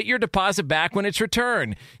 then get your deposit back when it's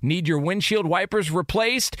returned. Need your windshield wipers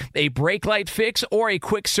replaced, a brake light fix, or a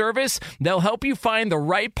quick service? They'll help you find the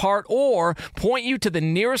right part or point you to the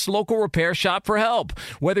nearest local repair shop for help.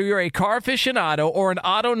 Whether you're a car aficionado or an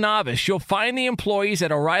auto novice, you'll find the employees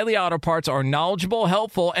at O'Reilly Auto Parts are knowledgeable,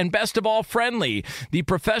 helpful, and best of all, friendly. The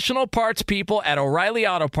professional parts people at O'Reilly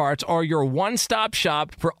Auto Parts are your one-stop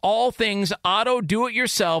shop for all things auto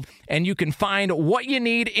do-it-yourself, and you can find what you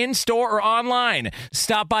need in-store or online.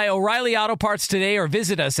 Stop by O'Reilly Auto Parts today or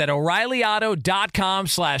visit us at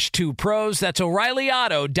O'ReillyAuto.com/2pros. That's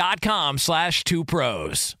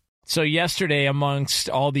O'ReillyAuto.com/2pros. So yesterday, amongst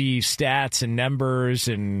all the stats and numbers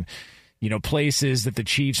and places that the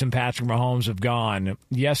Chiefs and Patrick Mahomes have gone,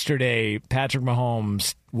 yesterday, Patrick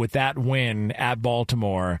Mahomes, with that win at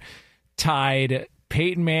Baltimore, tied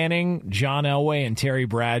Peyton Manning, John Elway, and Terry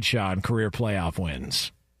Bradshaw in career playoff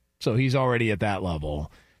wins. So he's already at that level.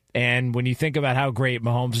 And when you think about how great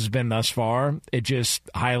Mahomes has been thus far, it just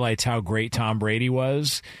highlights how great Tom Brady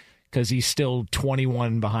was, because he's still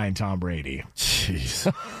 21 behind Tom Brady. Jeez.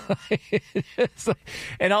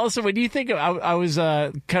 And also, when you think of, I was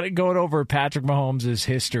kind of going over Patrick Mahomes'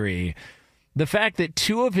 history, the fact that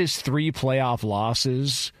 2 of his 3 playoff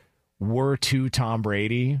losses were to Tom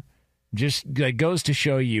Brady just goes to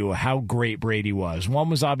show you how great Brady was. One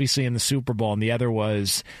was obviously in the Super Bowl, and the other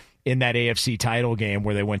was in that AFC title game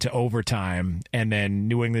where they went to overtime, and then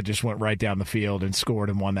New England just went right down the field and scored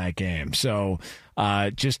and won that game. So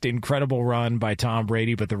just incredible run by Tom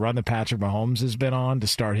Brady, but the run that Patrick Mahomes has been on to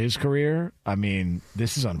start his career, I mean,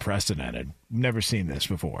 this is unprecedented. Never seen this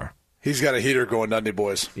before. He's got a heater going, doesn't he,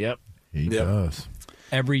 boys? Yep. He does.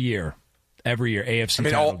 Every year, AFC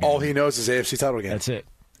title game. All he knows is AFC title game. That's it.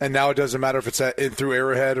 And now it doesn't matter if it's through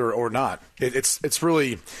Arrowhead or not. It's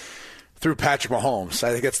really through Patrick Mahomes. I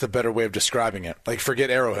think that's the better way of describing it. Like, forget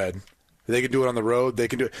Arrowhead. They can do it on the road. They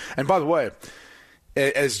can do it. And by the way,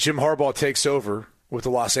 as Jim Harbaugh takes over with the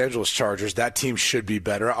Los Angeles Chargers, that team should be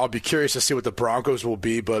better. I'll be curious to see what the Broncos will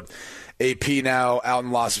be, but AP now out in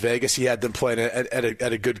Las Vegas, he had them playing at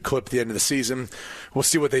a good clip at the end of the season. We'll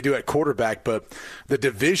see what they do at quarterback, but the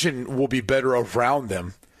division will be better around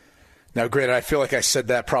them. Now, granted, I feel like I said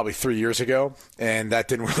that probably 3 years ago, and that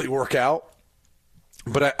didn't really work out.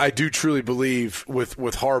 But I do truly believe with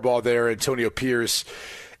Harbaugh there, Antonio Pierce,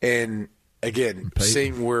 and, again,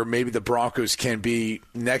 seeing where maybe the Broncos can be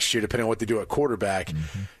next year, depending on what they do at quarterback,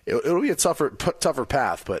 it'll be a tougher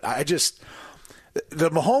path. But the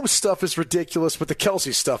Mahomes stuff is ridiculous, but the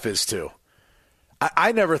Kelce stuff is too.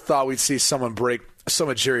 I never thought we'd see someone break some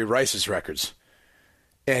of Jerry Rice's records.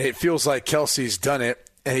 And it feels like Kelce's done it.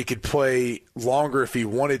 And he could play longer if he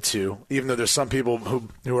wanted to, even though there's some people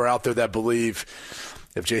who are out there that believe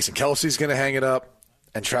if Jason Kelce's going to hang it up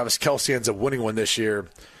and Travis Kelce ends up winning one this year,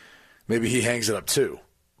 maybe he hangs it up too,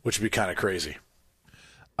 which would be kind of crazy.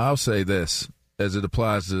 I'll say this, as it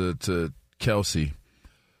applies to Kelce.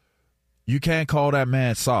 You can't call that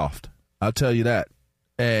man soft. I'll tell you that.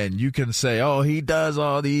 And you can say, oh, he does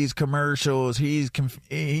all these commercials. He's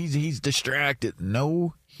distracted.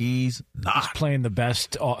 No, he's not. He's playing the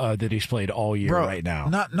best that he's played all year right now.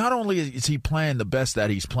 Not only is he playing the best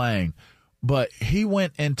that he's playing, but he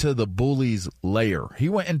went into the bullies' lair. He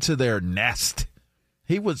went into their nest.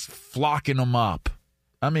 He was flocking them up.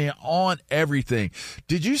 I mean, on everything.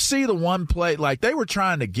 Did you see the one play? Like, they were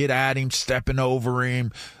trying to get at him, stepping over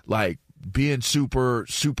him, like, being super,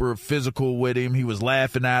 super physical with him. He was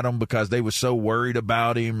laughing at him because they were so worried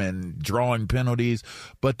about him and drawing penalties.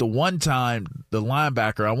 But the one time, the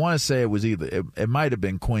linebacker, I want to say it was it might have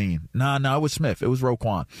been Queen. No, it was Smith. It was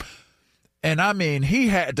Roquan. And, I mean,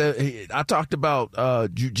 I talked about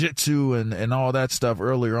jiu-jitsu and all that stuff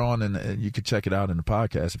earlier on, and you could check it out in the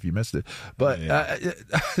podcast if you missed it. But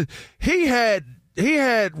he had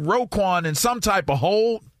Roquan in some type of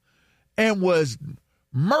hold and was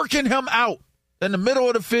murking him out in the middle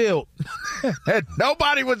of the field. And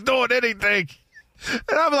nobody was doing anything.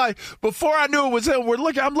 And I'm like, before I knew it was him,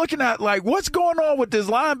 I'm looking at, like, what's going on with this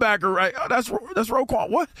linebacker, right? Oh, that's Roquan.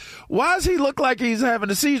 What? Why does he look like he's having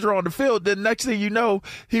a seizure on the field? Then next thing you know,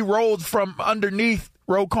 he rolls from underneath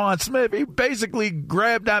Roquan Smith. He basically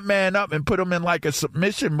grabbed that man up and put him in like a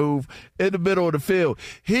submission move in the middle of the field.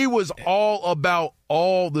 He was all about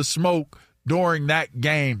all the smoke during that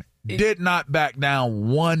game. Did not back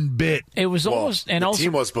down one bit. It was almost, and the also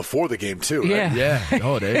team was before the game too, right? Yeah. He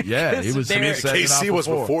was. KC was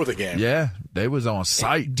before the game. Yeah, they was on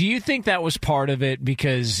site. Do you think that was part of it?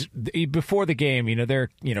 Because before the game,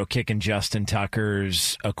 they're kicking Justin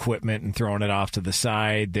Tucker's equipment and throwing it off to the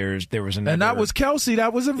side. There was another, and that was Kelsey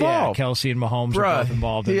that was involved. Yeah, Kelsey and Mahomes were both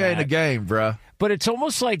involved. He in ain't that. a game, bruh. But it's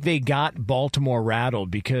almost like they got Baltimore rattled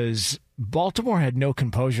because Baltimore had no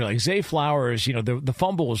composure. Like Zay Flowers, the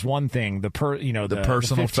fumble was one thing. The personal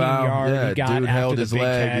 15-yard he got dude after held the his big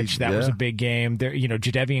leg. catch. That was a big game. There,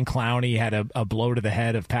 Jadeveon Clowney had a blow to the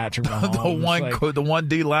head of Patrick Mahomes. the one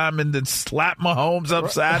D lineman that slapped Mahomes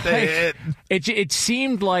upside the head. It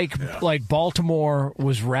seemed like Baltimore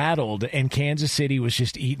was rattled and Kansas City was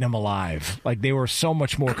just eating them alive. Like they were so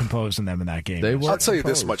much more composed than them in that game. I'll tell you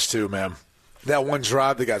this much too, man. That one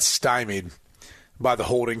drive that got stymied by the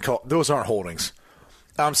holding call. Those aren't holdings.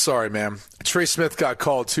 I'm sorry, man. Trey Smith got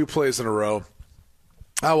called 2 plays in a row.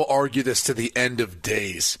 I will argue this to the end of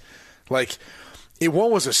days. Like,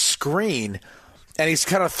 one was a screen, and he's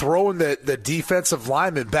kind of throwing the defensive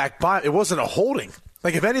lineman back by. It wasn't a holding.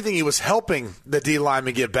 Like, if anything, he was helping the D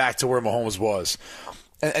lineman get back to where Mahomes was.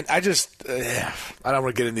 And I just, I don't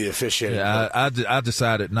want to get into the officiating. Yeah, I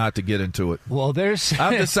decided not to get into it. Well,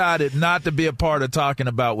 I've decided not to be a part of talking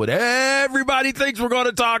about what everybody thinks we're going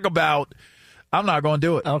to talk about. I'm not going to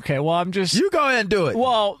do it. Okay, well, You go ahead and do it.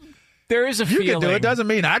 Well, there is a feeling. You can do it. Doesn't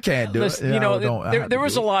mean I can't do it. There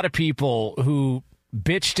was a lot of people who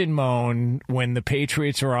bitched and moaned when the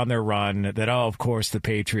Patriots were on their run that, of course, the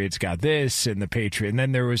Patriots got this and and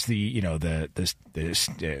then there was the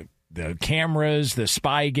cameras, the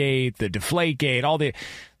Spygate, the Deflategate,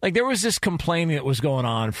 there was this complaining that was going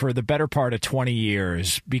on for the better part of 20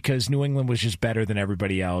 years because New England was just better than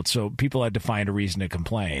everybody else. So people had to find a reason to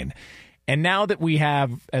complain. And now that we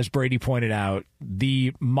have, as Brady pointed out,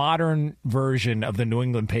 the modern version of the New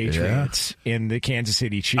England Patriots in the Kansas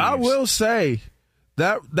City Chiefs. I will say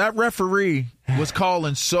that referee was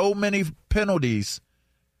calling so many penalties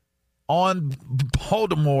on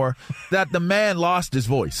Baltimore that the man lost his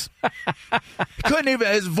voice.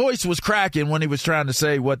 His voice was cracking when he was trying to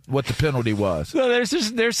say what the penalty was. So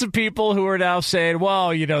there's some people who are now saying, well,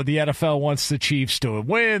 the NFL wants the Chiefs to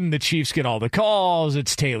win. The Chiefs get all the calls.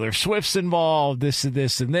 It's Taylor Swift's involved. This and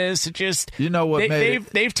this and this. It just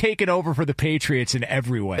they've taken over for the Patriots in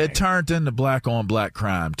every way. It turned into black on black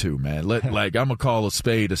crime too, man. I'm gonna call a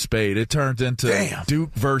spade a spade. It turned into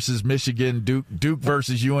Duke versus Michigan, Duke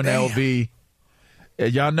versus UNLV.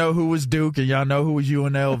 Y'all know who was Duke and y'all know who was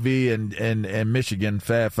UNLV and Michigan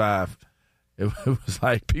Fab Five. It was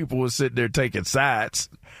like people were sitting there taking sides.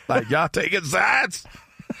 Like, y'all taking sides?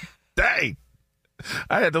 Dang.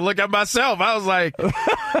 I had to look at myself. I was like,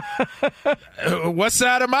 what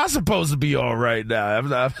side am I supposed to be on right now?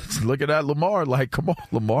 I'm looking at Lamar like, come on,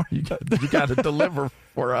 Lamar, you got to deliver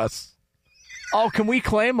for us. Oh, can we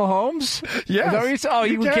claim Mahomes? Yes.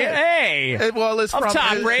 You can. Hey. It's from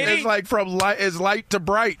Tom Brady. It's like from light to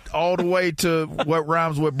bright, all the way to what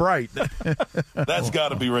rhymes with bright. That's got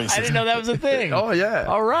to be racist. I didn't know that was a thing. Oh, yeah.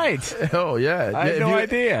 All right. Oh, yeah. I had no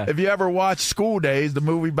idea. If you ever watched School Days, the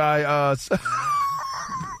movie by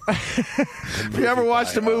if you ever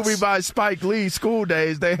watched the movie by Spike Lee, School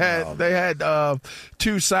Days, they had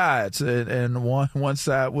 2 sides, and one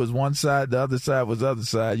side was one side, the other side was the other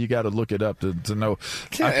side. You got to look it up to know.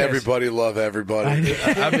 Can't everybody love everybody?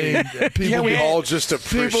 I mean, we all just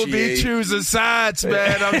appreciate. People be choosing sides,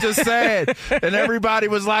 man. I'm just saying. And everybody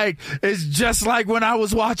was like, it's just like when I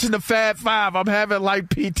was watching the Fab Five. I'm having like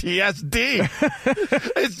PTSD.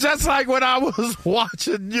 It's just like when I was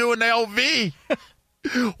watching UNLV.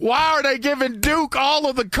 Why are they giving Duke all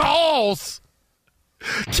of the calls?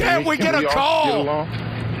 Can't we get a call?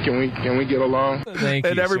 Can we get along? Thank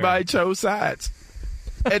you, everybody chose sides.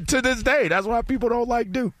 And to this day, that's why people don't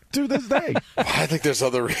like Duke. To this day. I think there's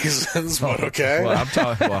other reasons, but okay. Well, I'm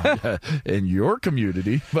talking in your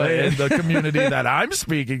community, but in the community that I'm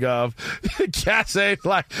speaking of, cats ain't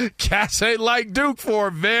like Duke for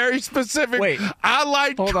a very specific. Wait, I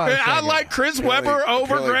like Chris Webber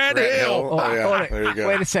over Grant Hill. There you go.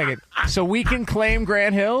 Wait a second. So we can claim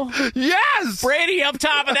Grant Hill? Yes. Brady up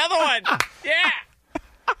top, another one. Yeah.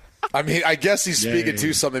 I mean, I guess he's speaking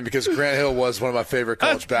to something because Grant Hill was one of my favorite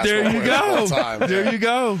college basketball players of all time. There you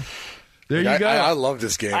go. There you go. I love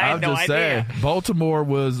this game. I'm just saying, Baltimore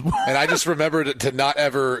was. And I just remembered to not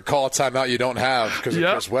ever call a timeout you don't have because of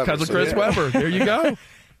Chris Webber. Because of Chris Webber. There you go.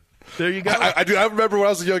 There you go. I remember when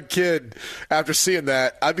I was a young kid, after seeing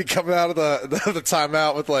that, I'd be coming out of the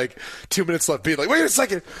timeout with like 2 minutes left, being like, wait a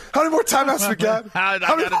second, how many more timeouts we got? I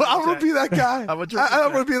want to be that guy. I want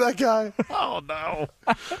to be that guy. Oh, no.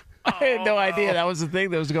 I had no idea that was the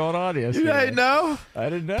thing that was going on yesterday. You didn't know? I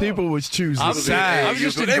didn't know. People was choosing sides. I was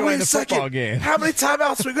just enjoying the football game. How many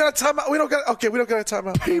timeouts? We got a timeout. We don't got a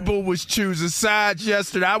timeout. People was choosing sides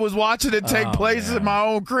yesterday. I was watching it take place in my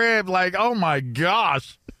own crib like, oh, my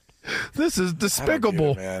gosh. This is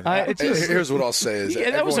despicable. Here's what I'll say is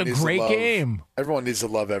that was a great game. Everyone needs to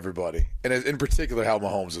love everybody, and in particular how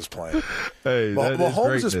Mahomes is playing. Hey,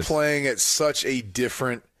 Mahomes is playing at such a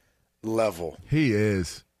different level. He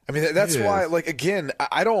is. I mean, that's why, like, again,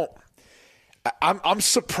 I'm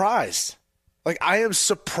surprised. Like, I am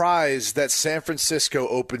surprised that San Francisco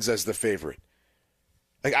opens as the favorite.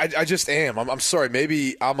 Like, I just am. I'm sorry.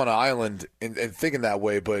 Maybe I'm on an island and thinking that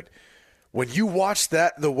way, but when you watch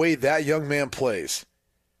the way that young man plays,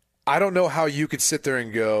 I don't know how you could sit there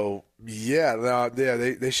and go,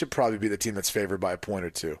 they should probably be the team that's favored by a point or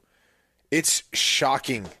two. It's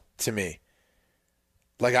shocking to me.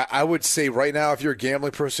 Like, I would say right now, if you're a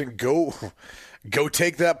gambling person, go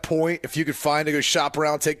take that point. If you could find it, go shop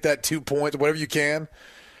around, take that 2 points, whatever you can.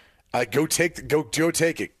 Go take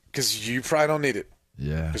it because you probably don't need it.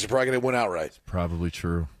 Yeah. Because you're probably going to win outright. It's probably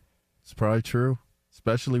true.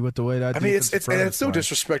 Especially with the way that it's no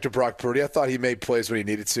disrespect to Brock Purdy. I thought he made plays when he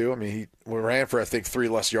needed to. I mean, he ran for, I think, 3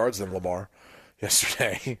 less yards than Lamar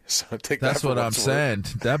yesterday. So that's what I'm saying.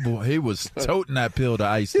 That boy, he was toting that pill to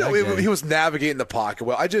ice. He was navigating the pocket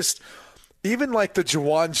well. Even like the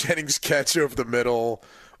Juwan Jennings catch over the middle,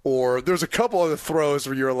 or there's a couple of the throws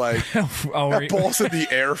where you're like, that ball's in the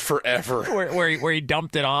air forever. Where he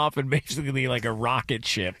dumped it off and basically like a rocket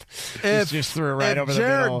ship. Just threw it right over the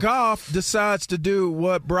middle. Jared Goff decides to do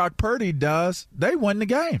what Brock Purdy does, they win the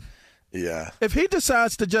game. Yeah. If he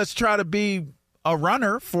decides to just try to be a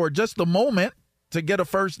runner for just a moment to get a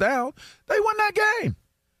first down, they win that game.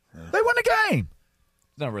 Yeah. They win the game.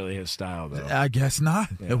 It's not really his style, though. I guess not.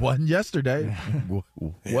 Yeah. It wasn't yesterday.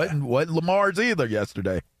 Wasn't Lamar's either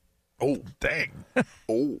yesterday. Oh, dang.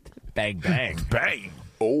 Oh. Bang, bang. Bang.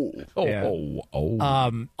 Oh. Yeah.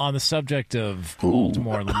 On the subject of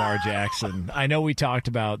Baltimore and Lamar Jackson, I know we talked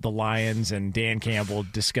about the Lions and Dan Campbell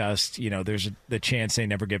discussed, there's the chance they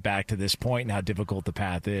never get back to this point and how difficult the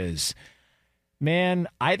path is. Man,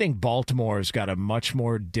 I think Baltimore's got a much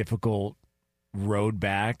more difficult road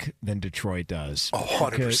back than Detroit does.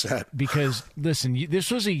 100%. Because listen, this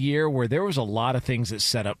was a year where there was a lot of things that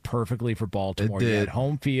set up perfectly for Baltimore. You had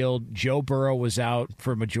home field. Joe Burrow was out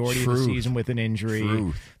for a majority of the season with an injury.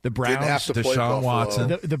 The Browns, didn't have to play Deshaun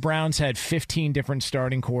Watson. The Browns had 15 different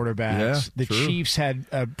starting quarterbacks. The Chiefs had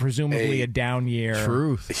presumably a down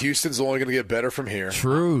year. Houston's only going to get better from here.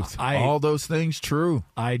 All those things true.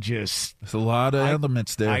 There's a lot of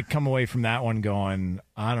elements there. I come away from that one going,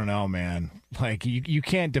 I don't know, man. Like, you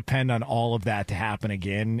can't depend on all of that to happen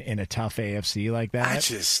again in a tough AFC like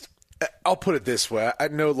that. I'll put it this way. I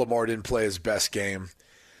know Lamar didn't play his best game,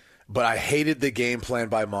 but I hated the game plan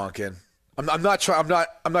by Monken. I'm not trying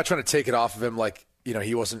to take it off of him like,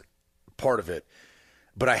 he wasn't part of it.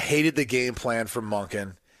 But I hated the game plan from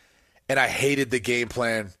Monken, and I hated the game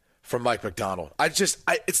plan from Mike Macdonald.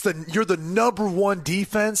 You're the number one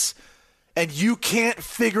defense, and you can't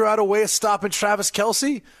figure out a way of stopping Travis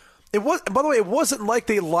Kelce. By the way, it wasn't like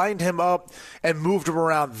they lined him up and moved him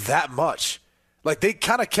around that much. Like, they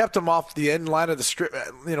kind of kept him off the end line of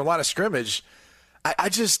the line of scrimmage.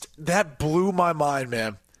 That blew my mind,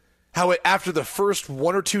 man. How after the first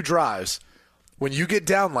 1 or 2 drives, when you get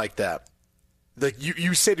down like that, like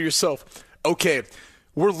you say to yourself, okay,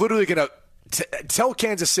 we're literally going to tell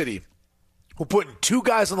Kansas City, we're putting 2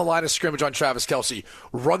 guys on the line of scrimmage on Travis Kelce.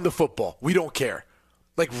 Run the football. We don't care.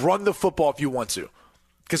 Like, run the football if you want to.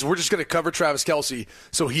 Because we're just going to cover Travis Kelce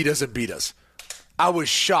so he doesn't beat us. I was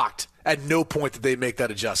shocked at no point did they make that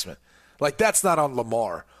adjustment. Like, that's not on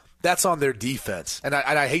Lamar. That's on their defense. And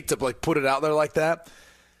I hate to put it out there like that.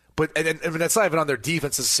 But and that's not even on their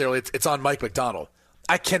defense necessarily. It's on Mike Macdonald.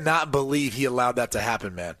 I cannot believe he allowed that to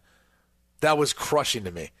happen, man. That was crushing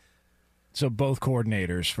to me. So both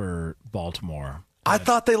coordinators for Baltimore. I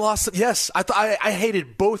thought they lost. Yes, I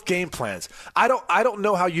hated both game plans. I don't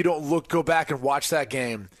know how you don't go back and watch that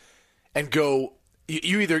game and go.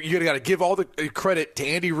 You got to give all the credit to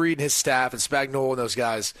Andy Reid and his staff and Spagnuolo and those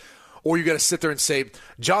guys, or you got to sit there and say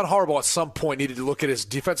John Harbaugh at some point needed to look at his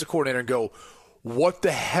defensive coordinator and go, "What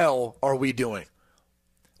the hell are we doing?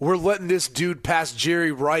 We're letting this dude pass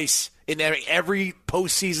Jerry Rice in every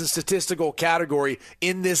postseason statistical category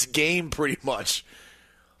in this game pretty much.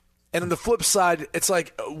 And on the flip side, it's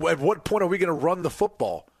like, at what point are we going to run the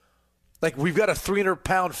football? Like, we've got a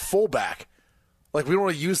 300-pound fullback. Like, we don't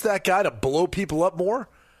want to use that guy to blow people up more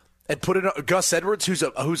and put in Gus Edwards, who's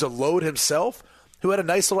a load himself, who had a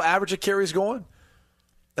nice little average of carries going.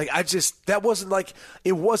 Like, that wasn't like,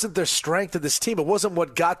 it wasn't their strength of this team. It wasn't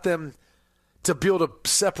what got them to be able to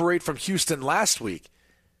separate from Houston last week.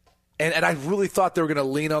 And I really thought they were going to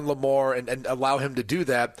lean on Lamar and allow him to do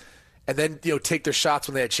that and then, take their shots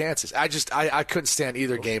when they had chances. I couldn't stand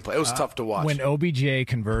either gameplay. It was tough to watch. When OBJ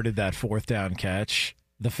converted that 4th down catch,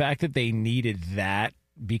 the fact that they needed that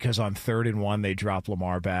because on 3rd and 1 they dropped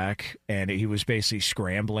Lamar back and he was basically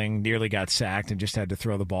scrambling, nearly got sacked and just had to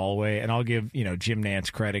throw the ball away. And I'll give Jim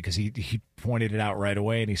Nantz credit because he pointed it out right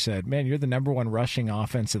away and he said, "Man, you're the number 1 rushing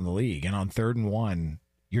offense in the league, and on 3rd and 1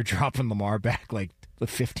 you're dropping Lamar back like the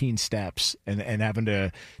 15 steps and having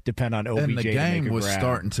to depend on OBJ." And the game to make a was grab.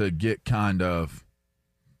 starting to get kind of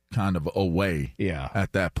away. Yeah.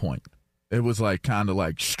 At that point, it was kind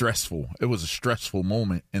of stressful. It was a stressful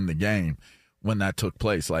moment in the game when that took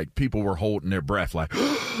place. Like, people were holding their breath, like,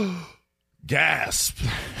 gasp.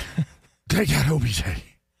 They got OBJ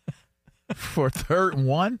for 3rd and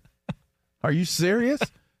 1. Are you serious?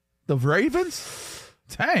 The Ravens?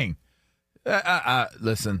 Dang.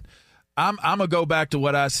 Listen, I'm gonna go back to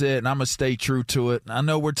what I said, and I'm gonna stay true to it. I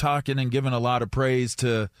know we're talking and giving a lot of praise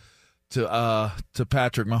to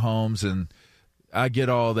Patrick Mahomes, and I get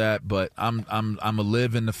all that, but I'm a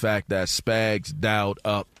live in the fact that Spags dialed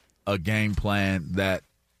up a game plan that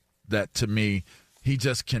to me, he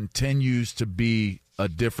just continues to be a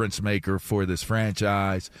difference maker for this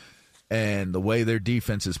franchise. And the way their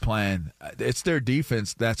defense is playing, it's their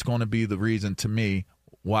defense that's going to be the reason to me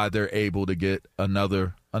why they're able to get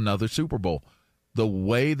another Super Bowl. The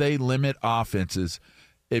way they limit offenses,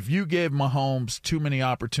 if you give Mahomes too many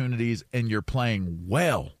opportunities and you're playing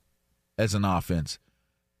well as an offense,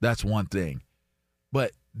 that's one thing.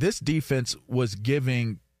 But this defense was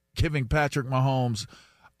giving Patrick Mahomes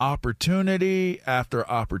opportunity after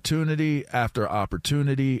opportunity after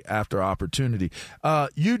opportunity after opportunity.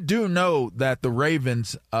 You do know that the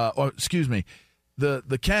Ravens,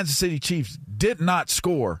 the Kansas City Chiefs did not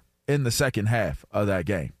score in the second half of that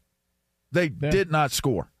game. They did not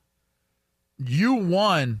score. You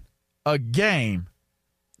won a game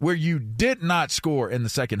where you did not score in the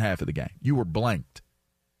second half of the game. You were blanked.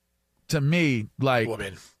 To me,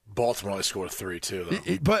 Baltimore only scored 3 too,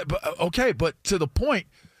 though. But to the point,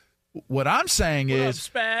 what I'm saying is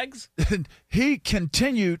Spags? He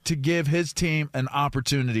continued to give his team an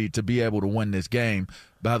opportunity to be able to win this game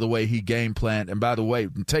by the way he game planned. And by the way,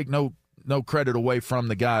 take no credit away from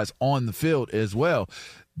the guys on the field as well.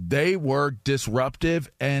 They were disruptive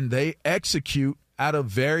and they execute at a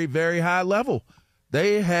very, very high level.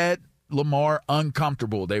 They had Lamar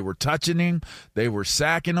uncomfortable. They were touching him. They were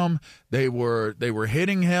sacking him. They were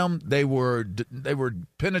hitting him. They were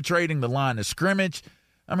penetrating the line of scrimmage.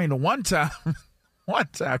 I mean, the one time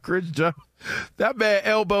Chris Jones, that bad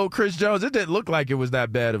elbow, Chris Jones, it didn't look like it was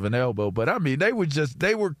that bad of an elbow. But, I mean, they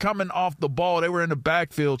were coming off the ball. They were in the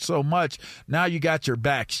backfield so much. Now you got your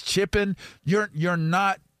backs chipping. You're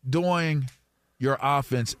not doing your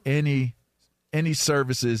offense any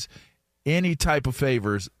services, any type of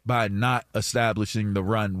favors by not establishing the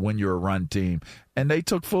run when you're a run team. And they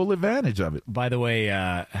took full advantage of it. By the way,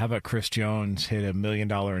 how about Chris Jones hit $1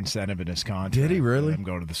 million incentive in his contract? Did he really? Him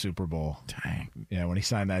go to the Super Bowl. Dang. Yeah, when he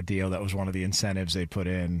signed that deal, that was one of the incentives they put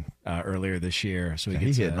in earlier this year. So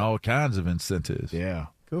he's hitting all kinds of incentives. Yeah.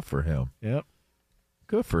 Good for him. Yep.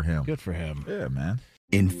 Good for him. Good for him. Yeah, man.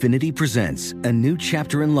 Infiniti presents a new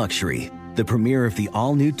chapter in luxury, the premiere of the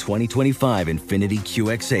all-new 2025 Infiniti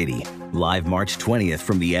QX80, live March 20th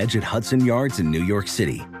from the Edge at Hudson Yards in New York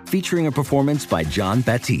City, featuring a performance by John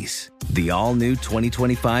Batiste. The all-new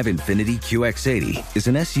 2025 Infiniti QX80 is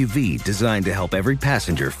an SUV designed to help every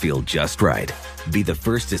passenger feel just right. Be the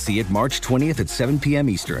first to see it March 20th at 7 p.m.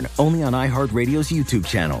 Eastern, only on iHeartRadio's YouTube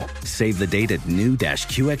channel. Save the date at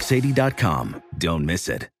new-QX80.com. Don't miss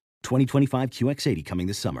it. 2025 QX80 coming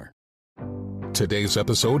this summer. Today's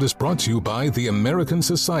episode is brought to you by the American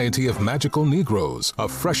Society of Magical Negroes, a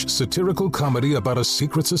fresh satirical comedy about a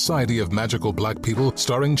secret society of magical black people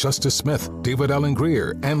starring Justice Smith, David Alan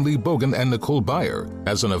Grier, Ann Lee Bogan, and Nicole Byer.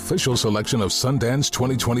 As an official selection of Sundance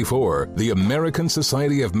 2024, the American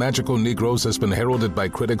Society of Magical Negroes has been heralded by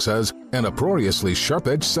critics as an uproariously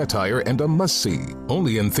sharp-edged satire and a must-see.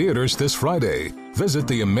 Only in theaters this Friday. Visit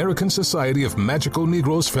the American Society of Magical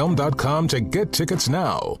Negroes Film.com to get tickets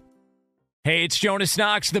now. Hey, it's Jonas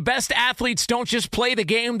Knox. The best athletes don't just play the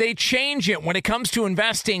game, they change it. When it comes to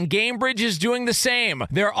investing, GameBridge is doing the same.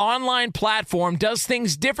 Their online platform does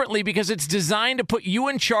things differently because it's designed to put you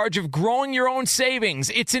in charge of growing your own savings.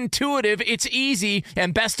 It's intuitive, it's easy,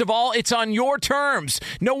 and best of all, it's on your terms.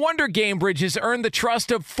 No wonder GameBridge has earned the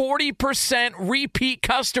trust of 40% repeat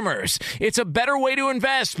customers. It's a better way to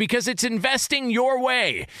invest because it's investing your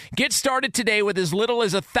way. Get started today with as little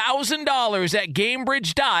as $1,000 at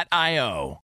GameBridge.io.